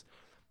sense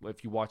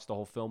if you watch the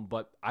whole film.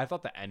 But I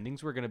thought the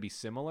endings were going to be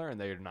similar,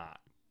 and they're not.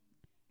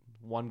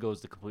 One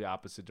goes the complete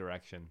opposite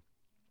direction.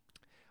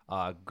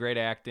 Great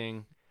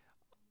acting.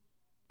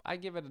 I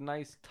give it a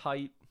nice,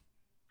 tight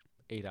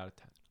 8 out of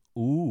 10.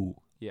 Ooh.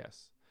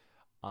 Yes.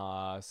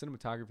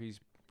 Cinematography's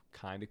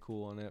kind of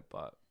cool in it,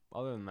 but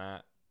other than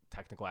that,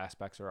 technical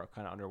aspects are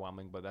kind of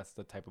underwhelming. But that's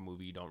the type of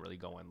movie you don't really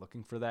go in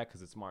looking for that,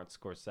 because it's Martin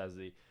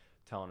Scorsese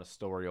telling a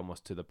story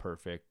almost to the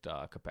perfect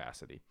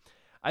capacity.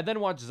 I then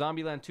watched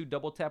Zombieland 2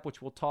 Double Tap,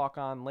 which we'll talk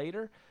on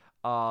later.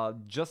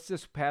 Just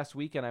this past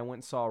weekend, I went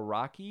and saw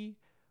Rocky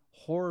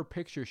Horror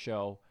Picture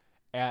Show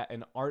at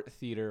an art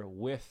theater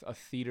with a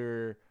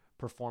theater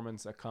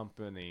performance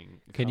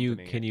accompanying. Can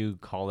you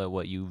call it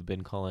what you've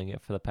been calling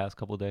it for the past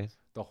couple of days?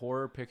 The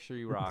Horror Picture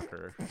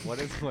Rocker. What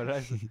did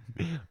I say?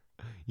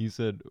 You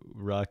said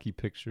Rocky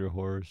Picture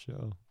Horror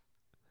Show.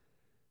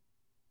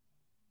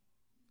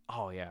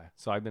 Oh yeah.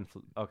 So I've been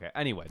okay.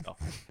 Anyway, though,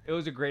 it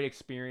was a great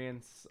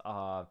experience.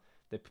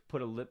 They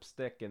put a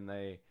lipstick and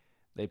they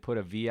put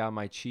a V on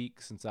my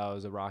cheek since I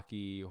was a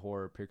Rocky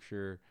Horror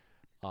Picture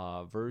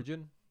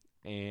virgin.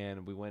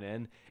 And we went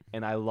in,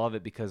 and I love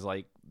it because,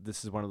 like,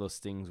 this is one of those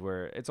things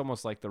where it's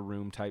almost like the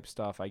Room type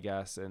stuff, I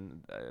guess,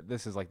 and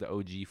this is like the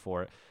OG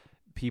for it.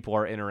 People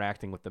are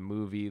interacting with the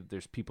movie.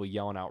 There's people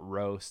yelling out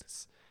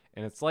roasts,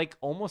 and it's like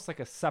almost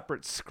like a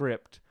separate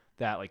script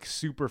that, like,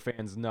 super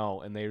fans know,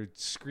 and they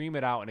scream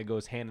it out, and it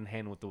goes hand in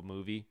hand with the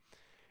movie.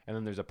 And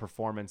then there's a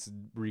performance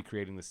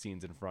recreating the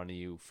scenes in front of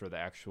you for the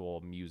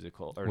actual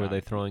musical. Were they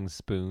throwing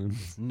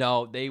spoons?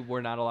 No, they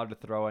were not allowed to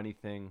throw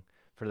anything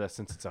for this,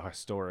 since it's a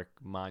historic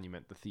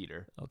monument, the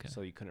theater. Okay.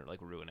 So you couldn't,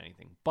 like, ruin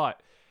anything.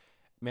 But,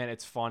 man,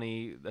 it's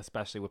funny,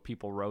 especially with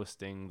people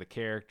roasting the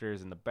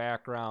characters in the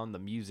background. The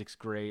music's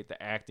great.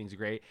 The acting's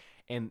great.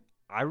 And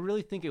I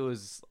really think it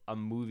was a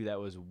movie that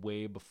was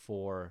way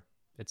before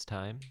its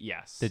time?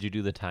 Yes. Did you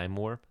do the time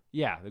warp?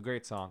 Yeah, the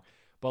great song.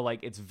 But,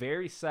 like, it's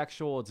very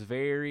sexual. It's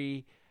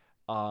very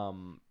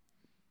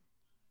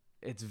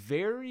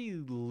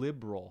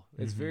liberal.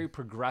 It's very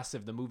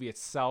progressive, the movie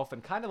itself,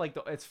 and kind of like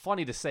it's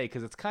funny to say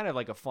because it's kind of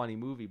like a funny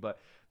movie, but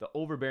the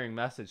overbearing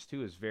message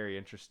too is very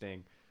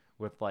interesting.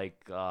 With,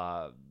 like,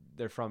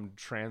 they're from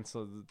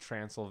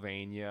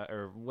Transylvania,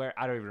 or where,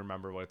 I don't even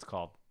remember what it's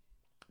called,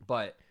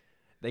 but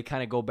they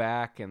kind of go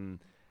back and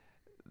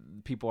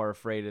people are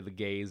afraid of the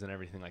gays and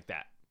everything like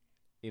that.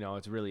 You know,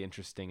 it's really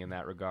interesting in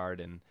that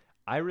regard, and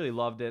I really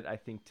loved it. I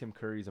think Tim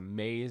Curry's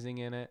amazing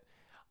in it.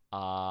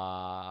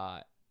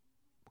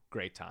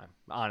 Great time.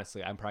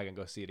 Honestly, I'm probably going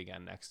to go see it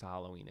again next to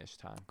Halloween-ish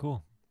time.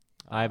 Cool.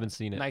 I haven't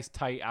seen it. Nice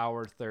tight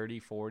hour 30,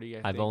 40, I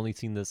think. I've only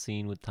seen the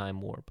scene with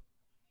time warp.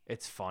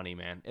 It's funny,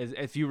 man.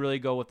 If you really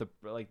go with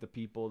the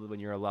people when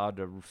you're allowed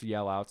to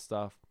yell out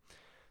stuff,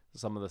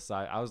 some of the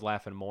side, I was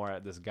laughing more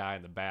at this guy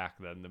in the back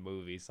than the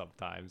movie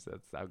sometimes.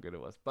 That's how good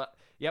it was. But,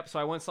 yep, so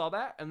I went and saw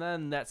that. And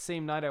then that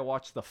same night I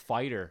watched The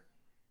Fighter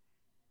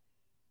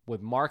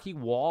with Mark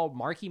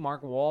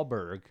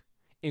Wahlberg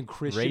and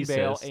Christian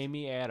Bale,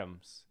 Amy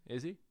Adams.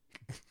 Is he?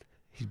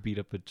 He beat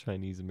up a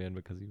Chinese man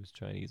because he was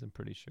Chinese, I'm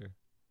pretty sure.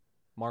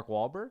 Mark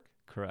Wahlberg?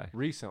 Correct.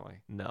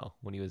 Recently? No,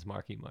 when he was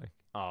Marky Mark.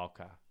 Oh,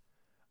 okay.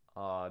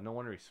 No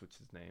wonder he switched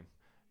his name.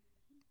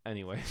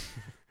 Anyway.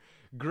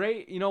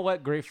 Great. You know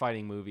what? Great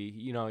fighting movie.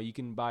 You know, you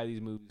can buy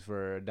these movies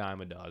for a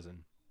dime a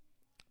dozen.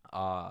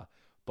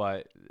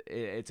 But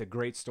it's a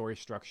great story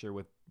structure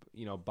with,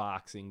 you know,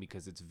 boxing,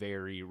 because it's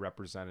very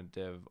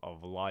representative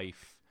of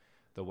life,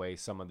 the way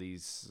some of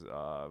these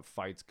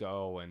fights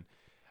go. And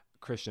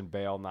Christian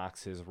Bale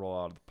knocks his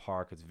role out of the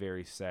park. It's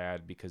very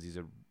sad because he's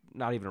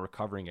not even a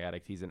recovering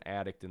addict. He's an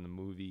addict in the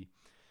movie.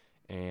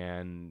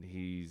 And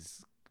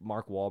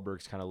Mark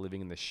Wahlberg's kind of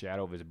living in the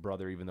shadow of his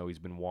brother, even though he's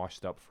been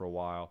washed up for a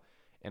while.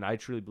 And I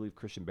truly believe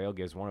Christian Bale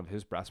gives one of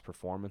his best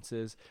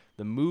performances.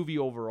 The movie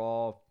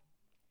overall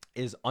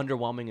is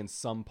underwhelming in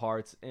some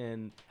parts,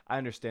 and I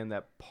understand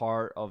that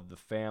part of the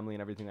family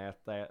and everything like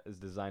that is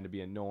designed to be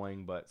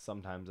annoying, but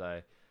sometimes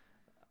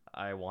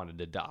I wanted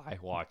to die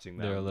watching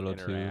them. They're a little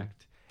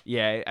interact.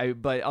 Yeah,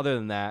 but other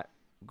than that,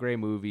 great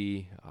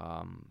movie.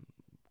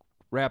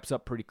 Wraps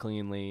up pretty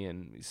cleanly,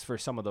 and for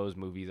some of those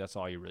movies, that's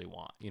all you really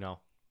want, you know?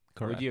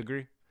 Correct. Would you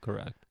agree?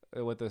 Correct.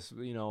 With this,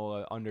 you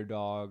know,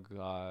 underdog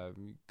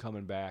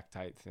coming back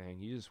type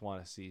thing. You just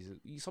want to see.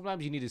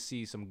 Sometimes you need to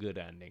see some good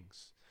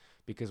endings,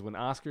 because when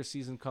Oscar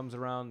season comes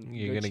around,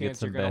 you're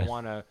gonna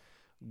want to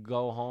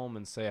go home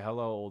and say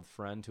hello, old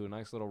friend, to a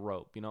nice little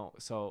rope. You know.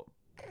 So,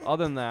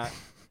 other than that,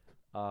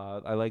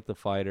 I like The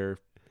Fighter.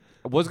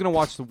 I was gonna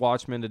watch The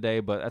Watchmen today,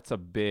 but that's a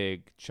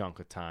big chunk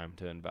of time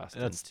to invest.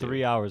 That's into.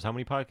 3 hours. How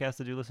many podcasts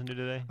did you listen to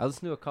today? I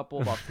listened to a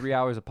couple, about 3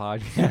 hours of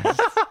podcasts.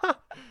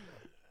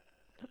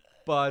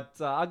 But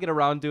I'll get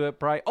around to it.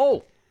 Probably.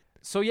 Oh,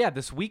 So yeah,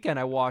 this weekend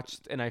I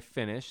watched and I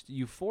finished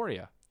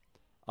Euphoria.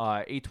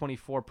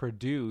 A24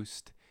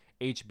 produced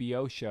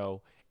HBO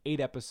show, 8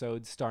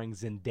 episodes starring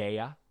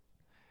Zendaya.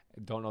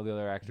 Don't know the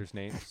other actors'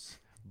 names,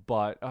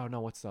 but oh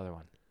no, what's the other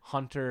one?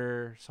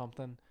 Hunter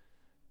something.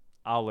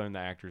 I'll learn the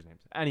actors'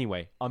 names.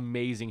 Anyway,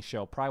 amazing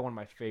show. Probably one of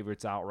my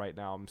favorites out right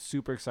now. I'm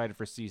super excited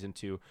for season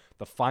 2.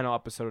 The final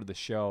episode of the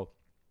show.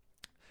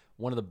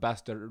 One of the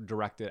best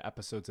directed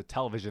episodes of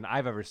television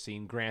I've ever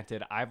seen.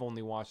 Granted, I've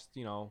only watched,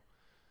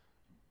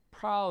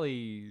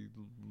 probably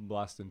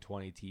less than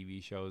 20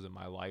 TV shows in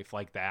my life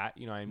like that.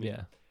 You know what I mean?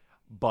 Yeah.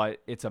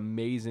 But it's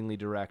amazingly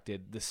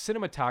directed. The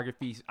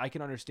cinematography, I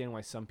can understand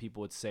why some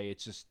people would say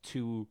it's just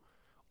too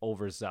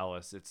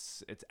overzealous.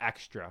 It's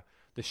extra.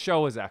 The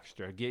show is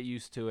extra. Get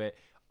used to it.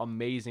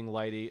 Amazing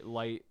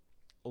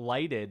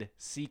lighted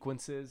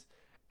sequences.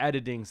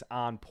 Editing's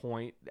on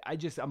point.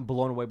 I'm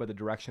blown away by the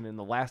direction in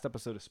the last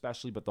episode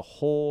especially, but the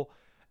whole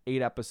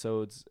 8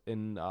 episodes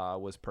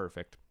was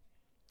perfect.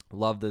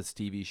 Love this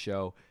TV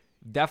show.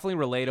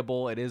 Definitely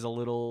relatable. It is a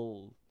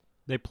little...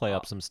 They play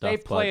up some stuff. They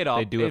play it up.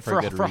 They do it for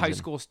a good for high reason.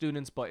 school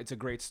students, but it's a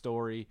great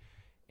story.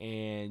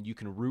 And you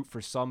can root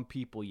for some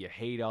people. You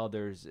hate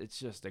others. It's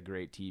just a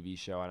great TV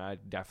show, and I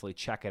definitely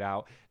check it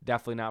out.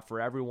 Definitely not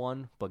for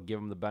everyone, but give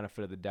them the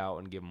benefit of the doubt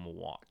and give them a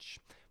watch.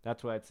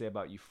 That's what I'd say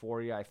about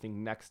Euphoria. I think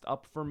next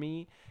up for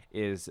me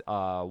is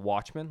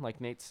Watchmen,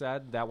 like Nate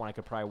said. That one I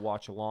could probably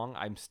watch along.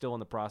 I'm still in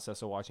the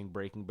process of watching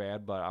Breaking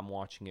Bad, but I'm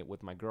watching it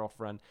with my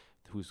girlfriend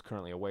who's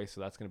currently away, so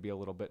that's going to be a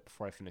little bit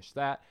before I finish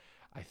that.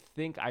 I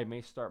think I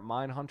may start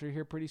Mindhunter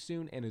here pretty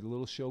soon, and a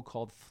little show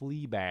called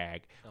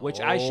Fleabag, which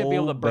I should be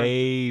able to burn.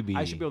 Baby.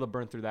 I should be able to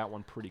burn through that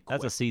one pretty quick.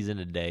 That's a season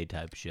a day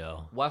type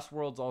show.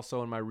 Westworld's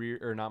also in my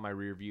not my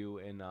rear view,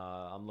 and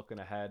I'm looking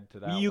ahead to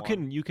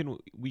that.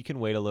 We can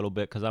wait a little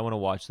bit because I want to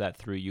watch that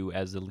through you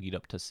as the lead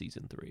up to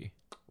season 3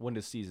 When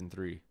does season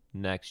 3?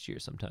 next year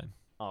sometime.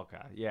 Okay,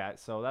 yeah.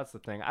 So that's the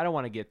thing. I don't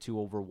want to get too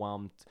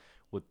overwhelmed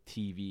with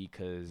TV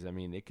because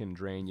it can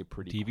drain you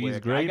pretty quick. TV's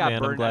great,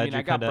 man. I'm glad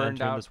you're kind of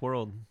entering this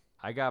world.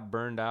 I got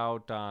burned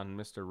out on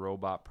Mr.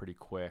 Robot pretty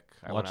quick.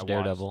 Watch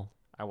Daredevil.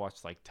 I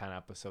watched like 10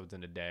 episodes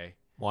in a day.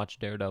 Watch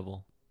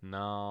Daredevil.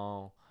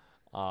 No.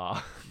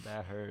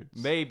 That hurts.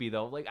 Maybe,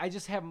 though. Like, I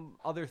just have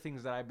other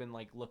things that I've been,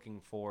 like, looking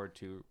forward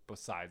to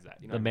besides that.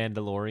 You know The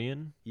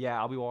Mandalorian. Yeah,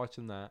 I'll be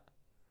watching that.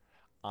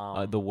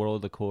 The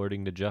World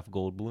According to Jeff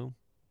Goldblum.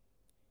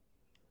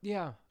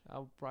 Yeah,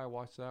 I'll probably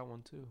watch that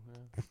one, too.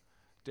 Yeah.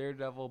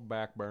 Daredevil,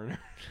 back burner.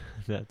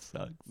 That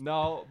sucks.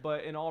 No,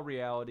 but in all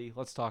reality,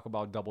 let's talk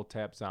about Double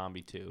Tap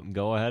Zombie 2.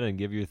 Go ahead and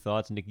give your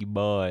thoughts, Nicky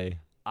boy.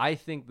 I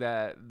think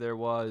that there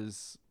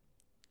was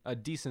a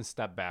decent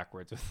step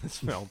backwards with this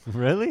film.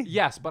 Really?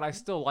 Yes, but I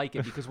still like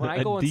it because when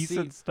I go a and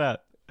decent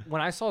step.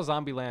 When I saw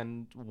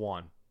Zombieland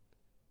 1,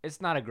 it's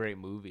not a great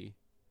movie,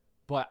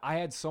 but I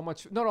had so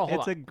much. No,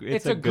 hold on.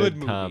 It's a good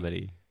movie.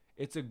 comedy.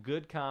 It's a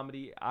good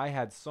comedy. I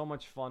had so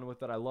much fun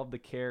with it. I love the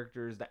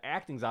characters. The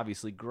acting's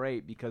obviously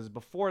great because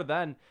before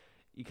then,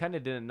 you kind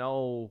of didn't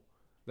know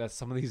that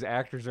some of these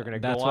actors are going to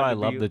go on. That's why I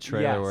love be, the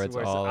trailer yes, where it's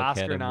where all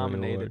Oscar Academy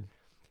nominated. Award.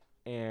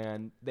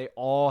 And they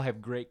all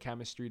have great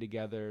chemistry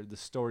together. The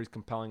story's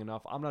compelling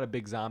enough. I'm not a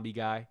big zombie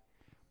guy,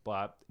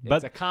 but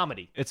it's a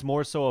comedy. It's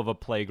more so of a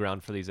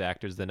playground for these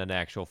actors than an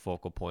actual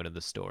focal point of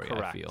the story,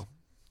 Correct. I feel.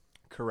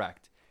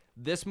 Correct.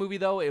 This movie,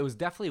 though, it was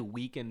definitely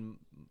weak in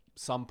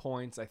some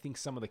points. I think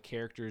some of the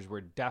characters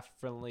were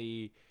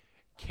definitely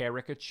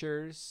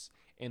caricatures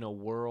in a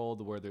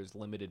world where there's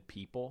limited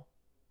people.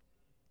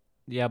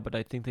 Yeah, but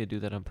I think they do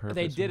that on purpose.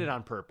 They did it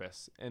on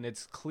purpose, and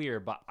it's clear,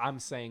 but I'm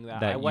saying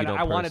that That I you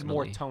don't wanted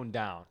more personally. toned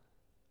down.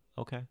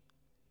 Okay.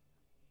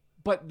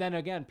 But then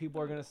again,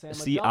 people are going to say I'm a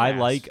dumbass. See, People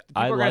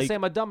are going to like- say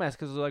I'm a dumbass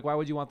because they're like, why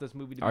would you want this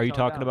movie to be Are you toned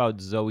talking down?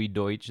 about Zoe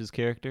Deutsch's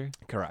character?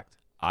 Correct.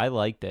 I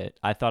liked it.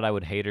 I thought I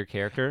would hate her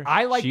character.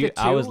 I liked it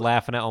I was too.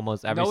 laughing at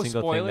almost every No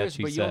single spoilers, thing that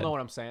she but said. you'll know what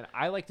I'm saying.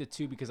 I liked it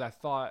too because I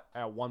thought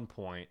at one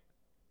point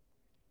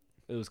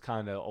it was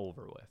kind of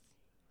over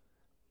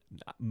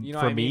with. You know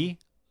For what I me,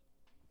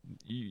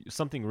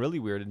 something really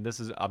weird, and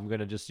I'm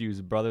going to just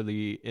use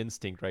brotherly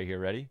instinct right here.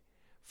 Ready?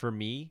 For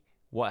me,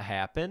 what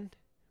happened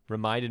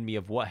reminded me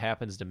of what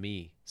happens to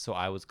me, so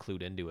I was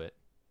clued into it.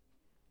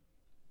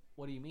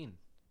 What do you mean?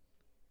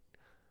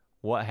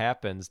 What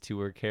happens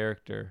to her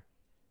character?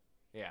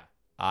 Yeah.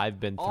 I've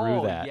been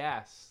through that.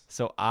 Yes.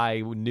 So I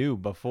knew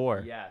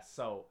before. Yes.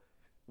 So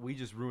we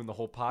just ruined the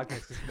whole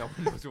podcast because no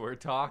one knows what we're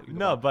talking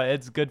No, about. but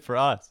it's good for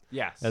us.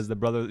 Yes. As the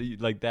brother,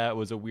 like that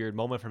was a weird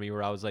moment for me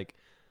where I was like,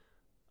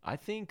 I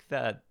think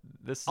that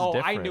this is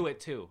different. I knew it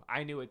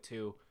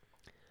too.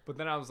 But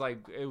then I was like,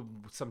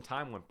 some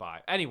time went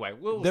by. Anyway,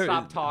 we'll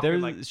stop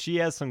talking. She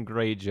has some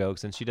great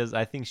jokes, and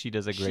I think she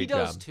does a great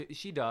job.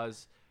 She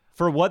does.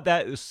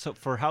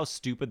 For how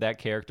stupid that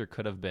character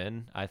could have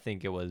been, I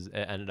think it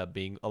ended up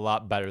being a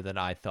lot better than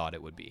I thought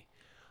it would be.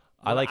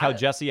 I like how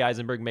Jesse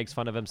Eisenberg makes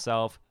fun of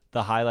himself.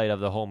 The highlight of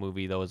the whole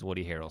movie, though, is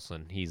Woody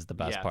Harrelson. He's the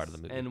best part of the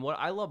movie. And what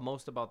I love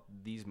most about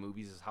these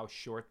movies is how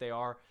short they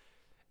are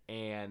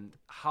and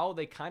how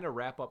they kind of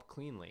wrap up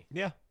cleanly.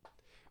 Yeah.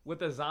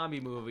 with a zombie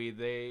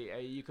movie,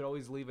 you could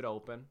always leave it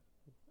open,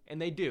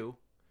 and they do,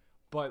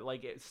 but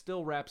like it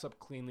still wraps up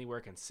cleanly where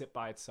it can sit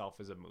by itself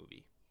as a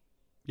movie.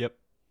 Yep.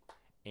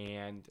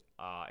 And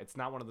it's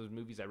not one of those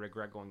movies I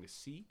regret going to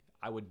see.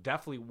 I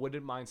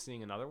wouldn't mind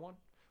seeing another one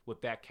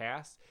with that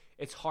cast.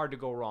 It's hard to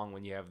go wrong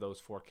when you have those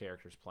 4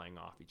 characters playing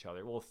off each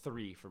other. Well,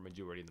 3 for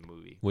majority of the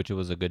movie. Which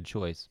was a good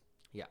choice.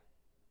 Yeah.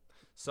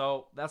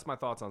 So that's my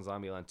thoughts on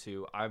Zombieland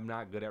 2. I'm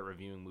not good at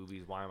reviewing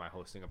movies. Why am I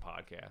hosting a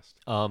podcast?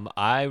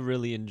 I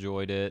really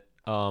enjoyed it.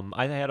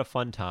 I had a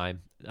fun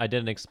time. I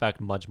didn't expect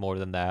much more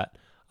than that.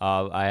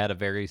 I had a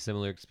very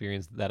similar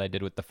experience that I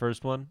did with the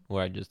first one,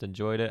 where I just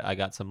enjoyed it. I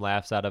got some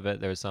laughs out of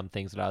it. There were some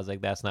things that I was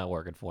like, that's not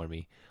working for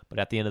me. But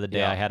at the end of the day,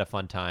 Yeah. I had a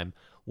fun time.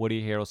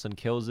 Woody Harrelson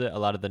kills it. A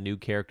lot of the new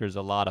characters,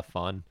 a lot of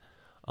fun.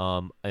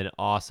 An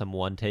awesome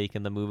one take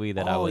in the movie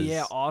that I was. Oh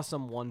yeah,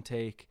 awesome one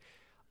take.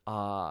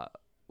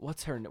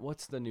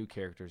 What's the new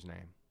character's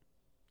name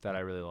that I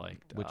really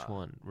liked? Which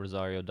one?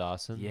 Rosario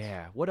Dawson?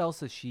 Yeah. What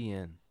else is she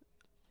in?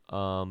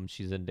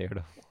 She's in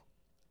Daredevil.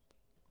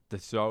 The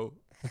show.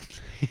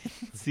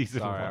 Season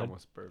Sorry, I 1.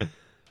 almost burped.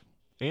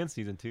 And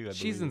season 2, I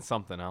She's believe. in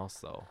something else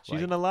though.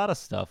 She's in a lot of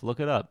stuff. Look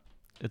it up.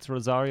 It's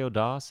Rosario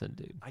Dawson,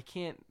 dude. I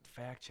can't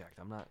fact check.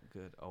 I'm not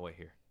good. Oh wait,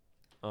 here.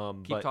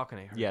 Keep Keep talking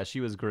to her. Yeah, she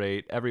was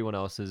great. Everyone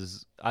else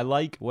is.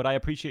 What I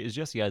appreciate is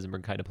Jesse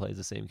Eisenberg kind of plays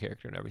the same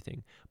character and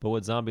everything. But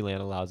what Zombieland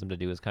allows him to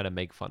do is kind of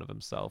make fun of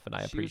himself, and I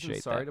She was in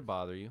appreciate Sorry that. to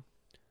bother you.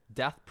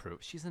 Death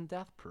Proof. She's in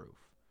Death Proof.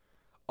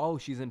 Oh,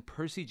 she's in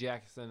Percy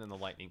Jackson and the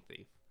Lightning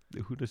Thief.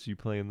 Who does she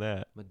play in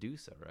that?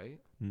 Medusa, right?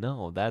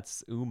 No,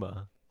 that's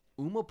Uma.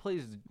 Uma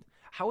plays.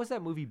 How is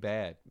that movie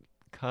bad?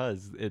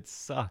 Cause it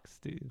sucks,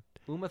 dude.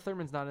 Uma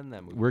Thurman's not in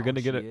that movie. We're gonna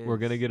Oh, get she we're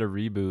gonna is. get a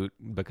reboot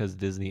because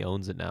Disney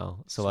owns it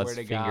now. So Swear let's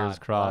to fingers God, Let's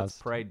crossed.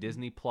 pray.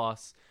 Disney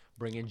Plus,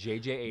 bring in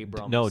J.J.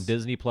 Abrams. No,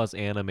 Disney Plus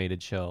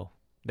animated show.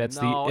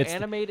 That's no, it's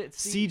animated.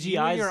 See,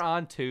 CGI 's You're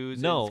on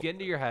twos. No. It's getting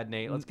to your head,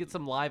 Nate. Let's get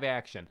some live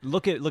action.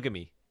 Look at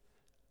me.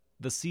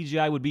 The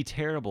CGI would be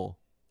terrible,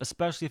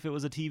 especially if it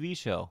was a TV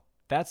show.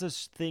 That's a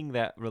thing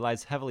that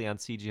relies heavily on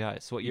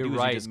CGI. So what you You're do is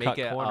right, you just make cut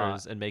it,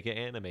 corners and make it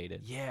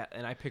animated. Yeah,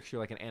 and I picture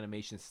like an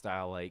animation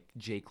style like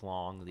Jake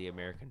Long, the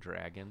American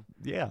Dragon.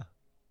 Yeah,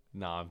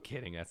 No, I'm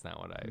kidding. That's not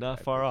what I.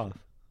 not I far pictured.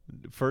 off.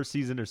 First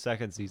season or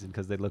second season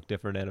because they look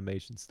different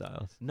animation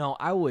styles. No,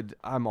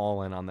 I'm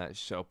all in on that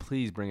show.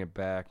 Please bring it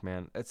back,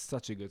 man. It's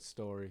such a good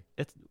story.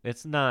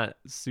 It's not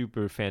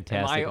super Am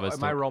fantastic I, of a am I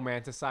story.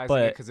 romanticizing it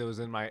But- because it was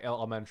in my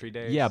elementary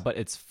days? Yeah, but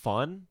it's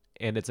fun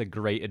and it's a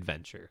great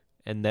adventure,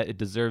 and that it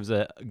deserves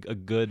a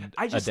good.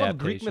 I just love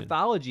Greek adaptation.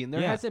 mythology, and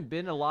there Yeah. hasn't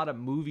been a lot of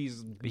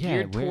movies Yeah,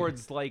 geared where-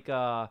 towards like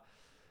not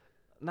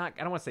I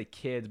don't want to say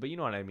kids, but you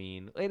know what I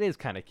mean. It is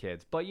kind of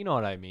kids, but you know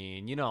what I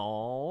mean. You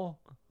know,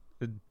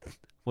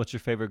 What's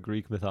your favorite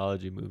Greek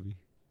mythology movie?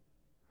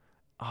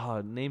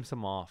 name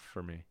some off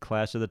for me.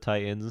 Clash of the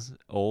Titans,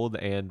 old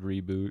and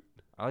reboot.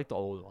 I like the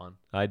old one.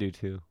 I do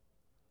too.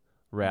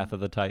 Wrath of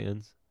the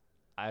Titans.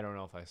 I don't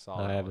know if I saw.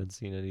 I that haven't one.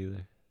 seen it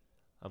either.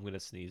 I'm gonna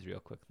sneeze real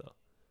quick though.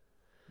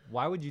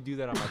 Why would you do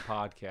that on my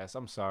podcast?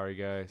 I'm sorry,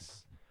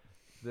 guys.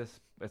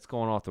 It's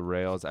going off the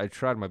rails. I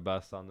tried my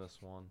best on this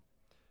one.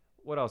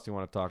 What else do you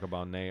want to talk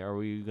about, Nate? Are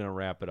we gonna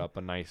wrap it up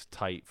a nice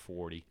tight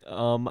 40?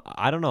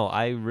 I don't know.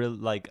 I really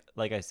like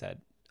I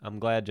said, I'm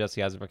glad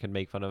Jesse Eisenberg can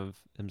make fun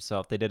of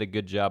himself. They did a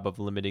good job of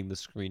limiting the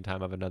screen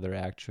time of another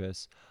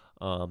actress.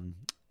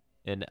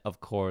 And of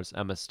course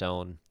Emma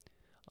Stone.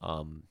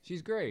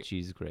 She's great.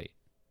 She's great.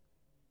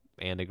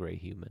 And a great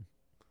human.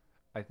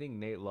 I think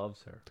Nate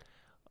loves her.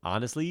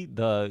 Honestly,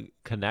 the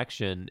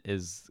connection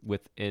is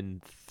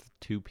within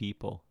 2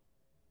 people.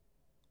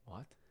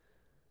 What?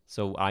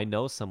 So I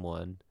know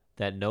someone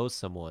that knows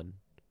someone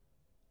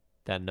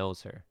that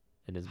knows her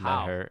and has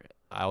How? met her.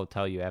 I'll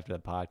tell you after the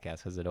podcast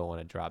because I don't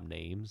want to drop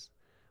names.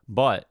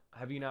 But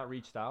Have you not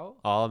reached out?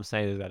 all I'm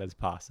saying is that it's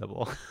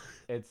possible.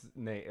 It's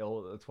Nate.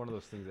 It's one of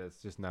those things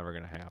that's just never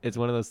gonna happen. It's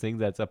one of those things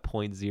that's a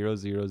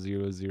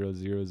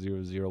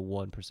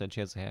 0.000000001%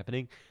 chance of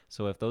happening.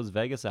 So if those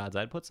Vegas odds,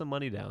 I'd put some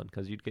money down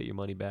because you'd get your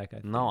money back. I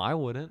think. No, I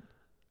wouldn't.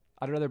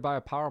 I'd rather buy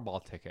a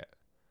Powerball ticket.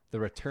 The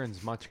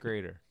return's much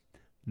greater.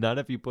 Not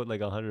if you put like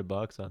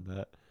 $100 on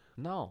that.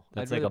 No,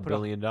 That's I'd like rather $1 put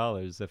billion.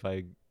 If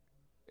I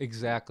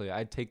Exactly.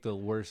 I'd take the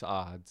worst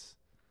odds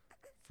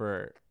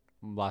for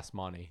less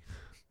money.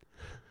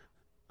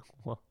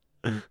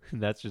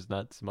 that's just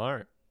not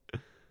smart.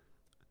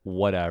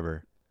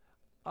 Whatever.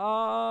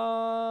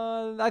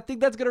 I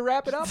think that's gonna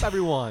wrap it up,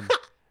 everyone.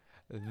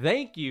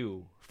 Thank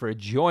you for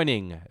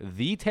joining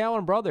the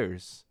Talon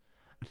Brothers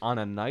on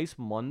a nice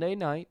Monday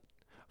night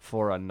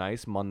for a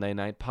nice Monday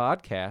night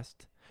podcast.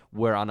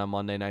 Where on a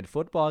Monday night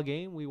football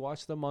game, we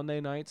watched the Monday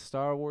night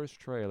Star Wars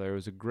trailer. It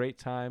was a great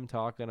time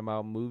talking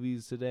about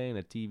movies today and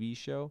a TV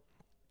show.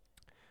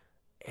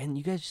 And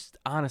you guys, just,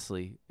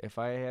 honestly, if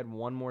I had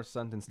one more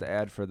sentence to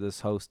add for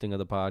this hosting of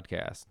the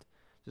podcast,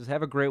 just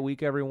have a great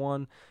week,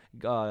 everyone.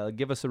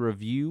 Give us a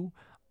review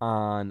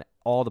on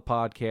all the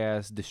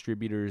podcast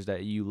distributors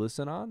that you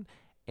listen on,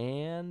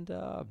 and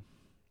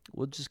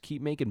we'll just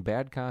keep making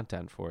bad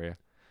content for you.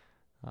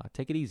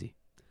 Take it easy.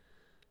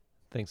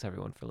 Thanks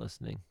everyone for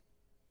listening.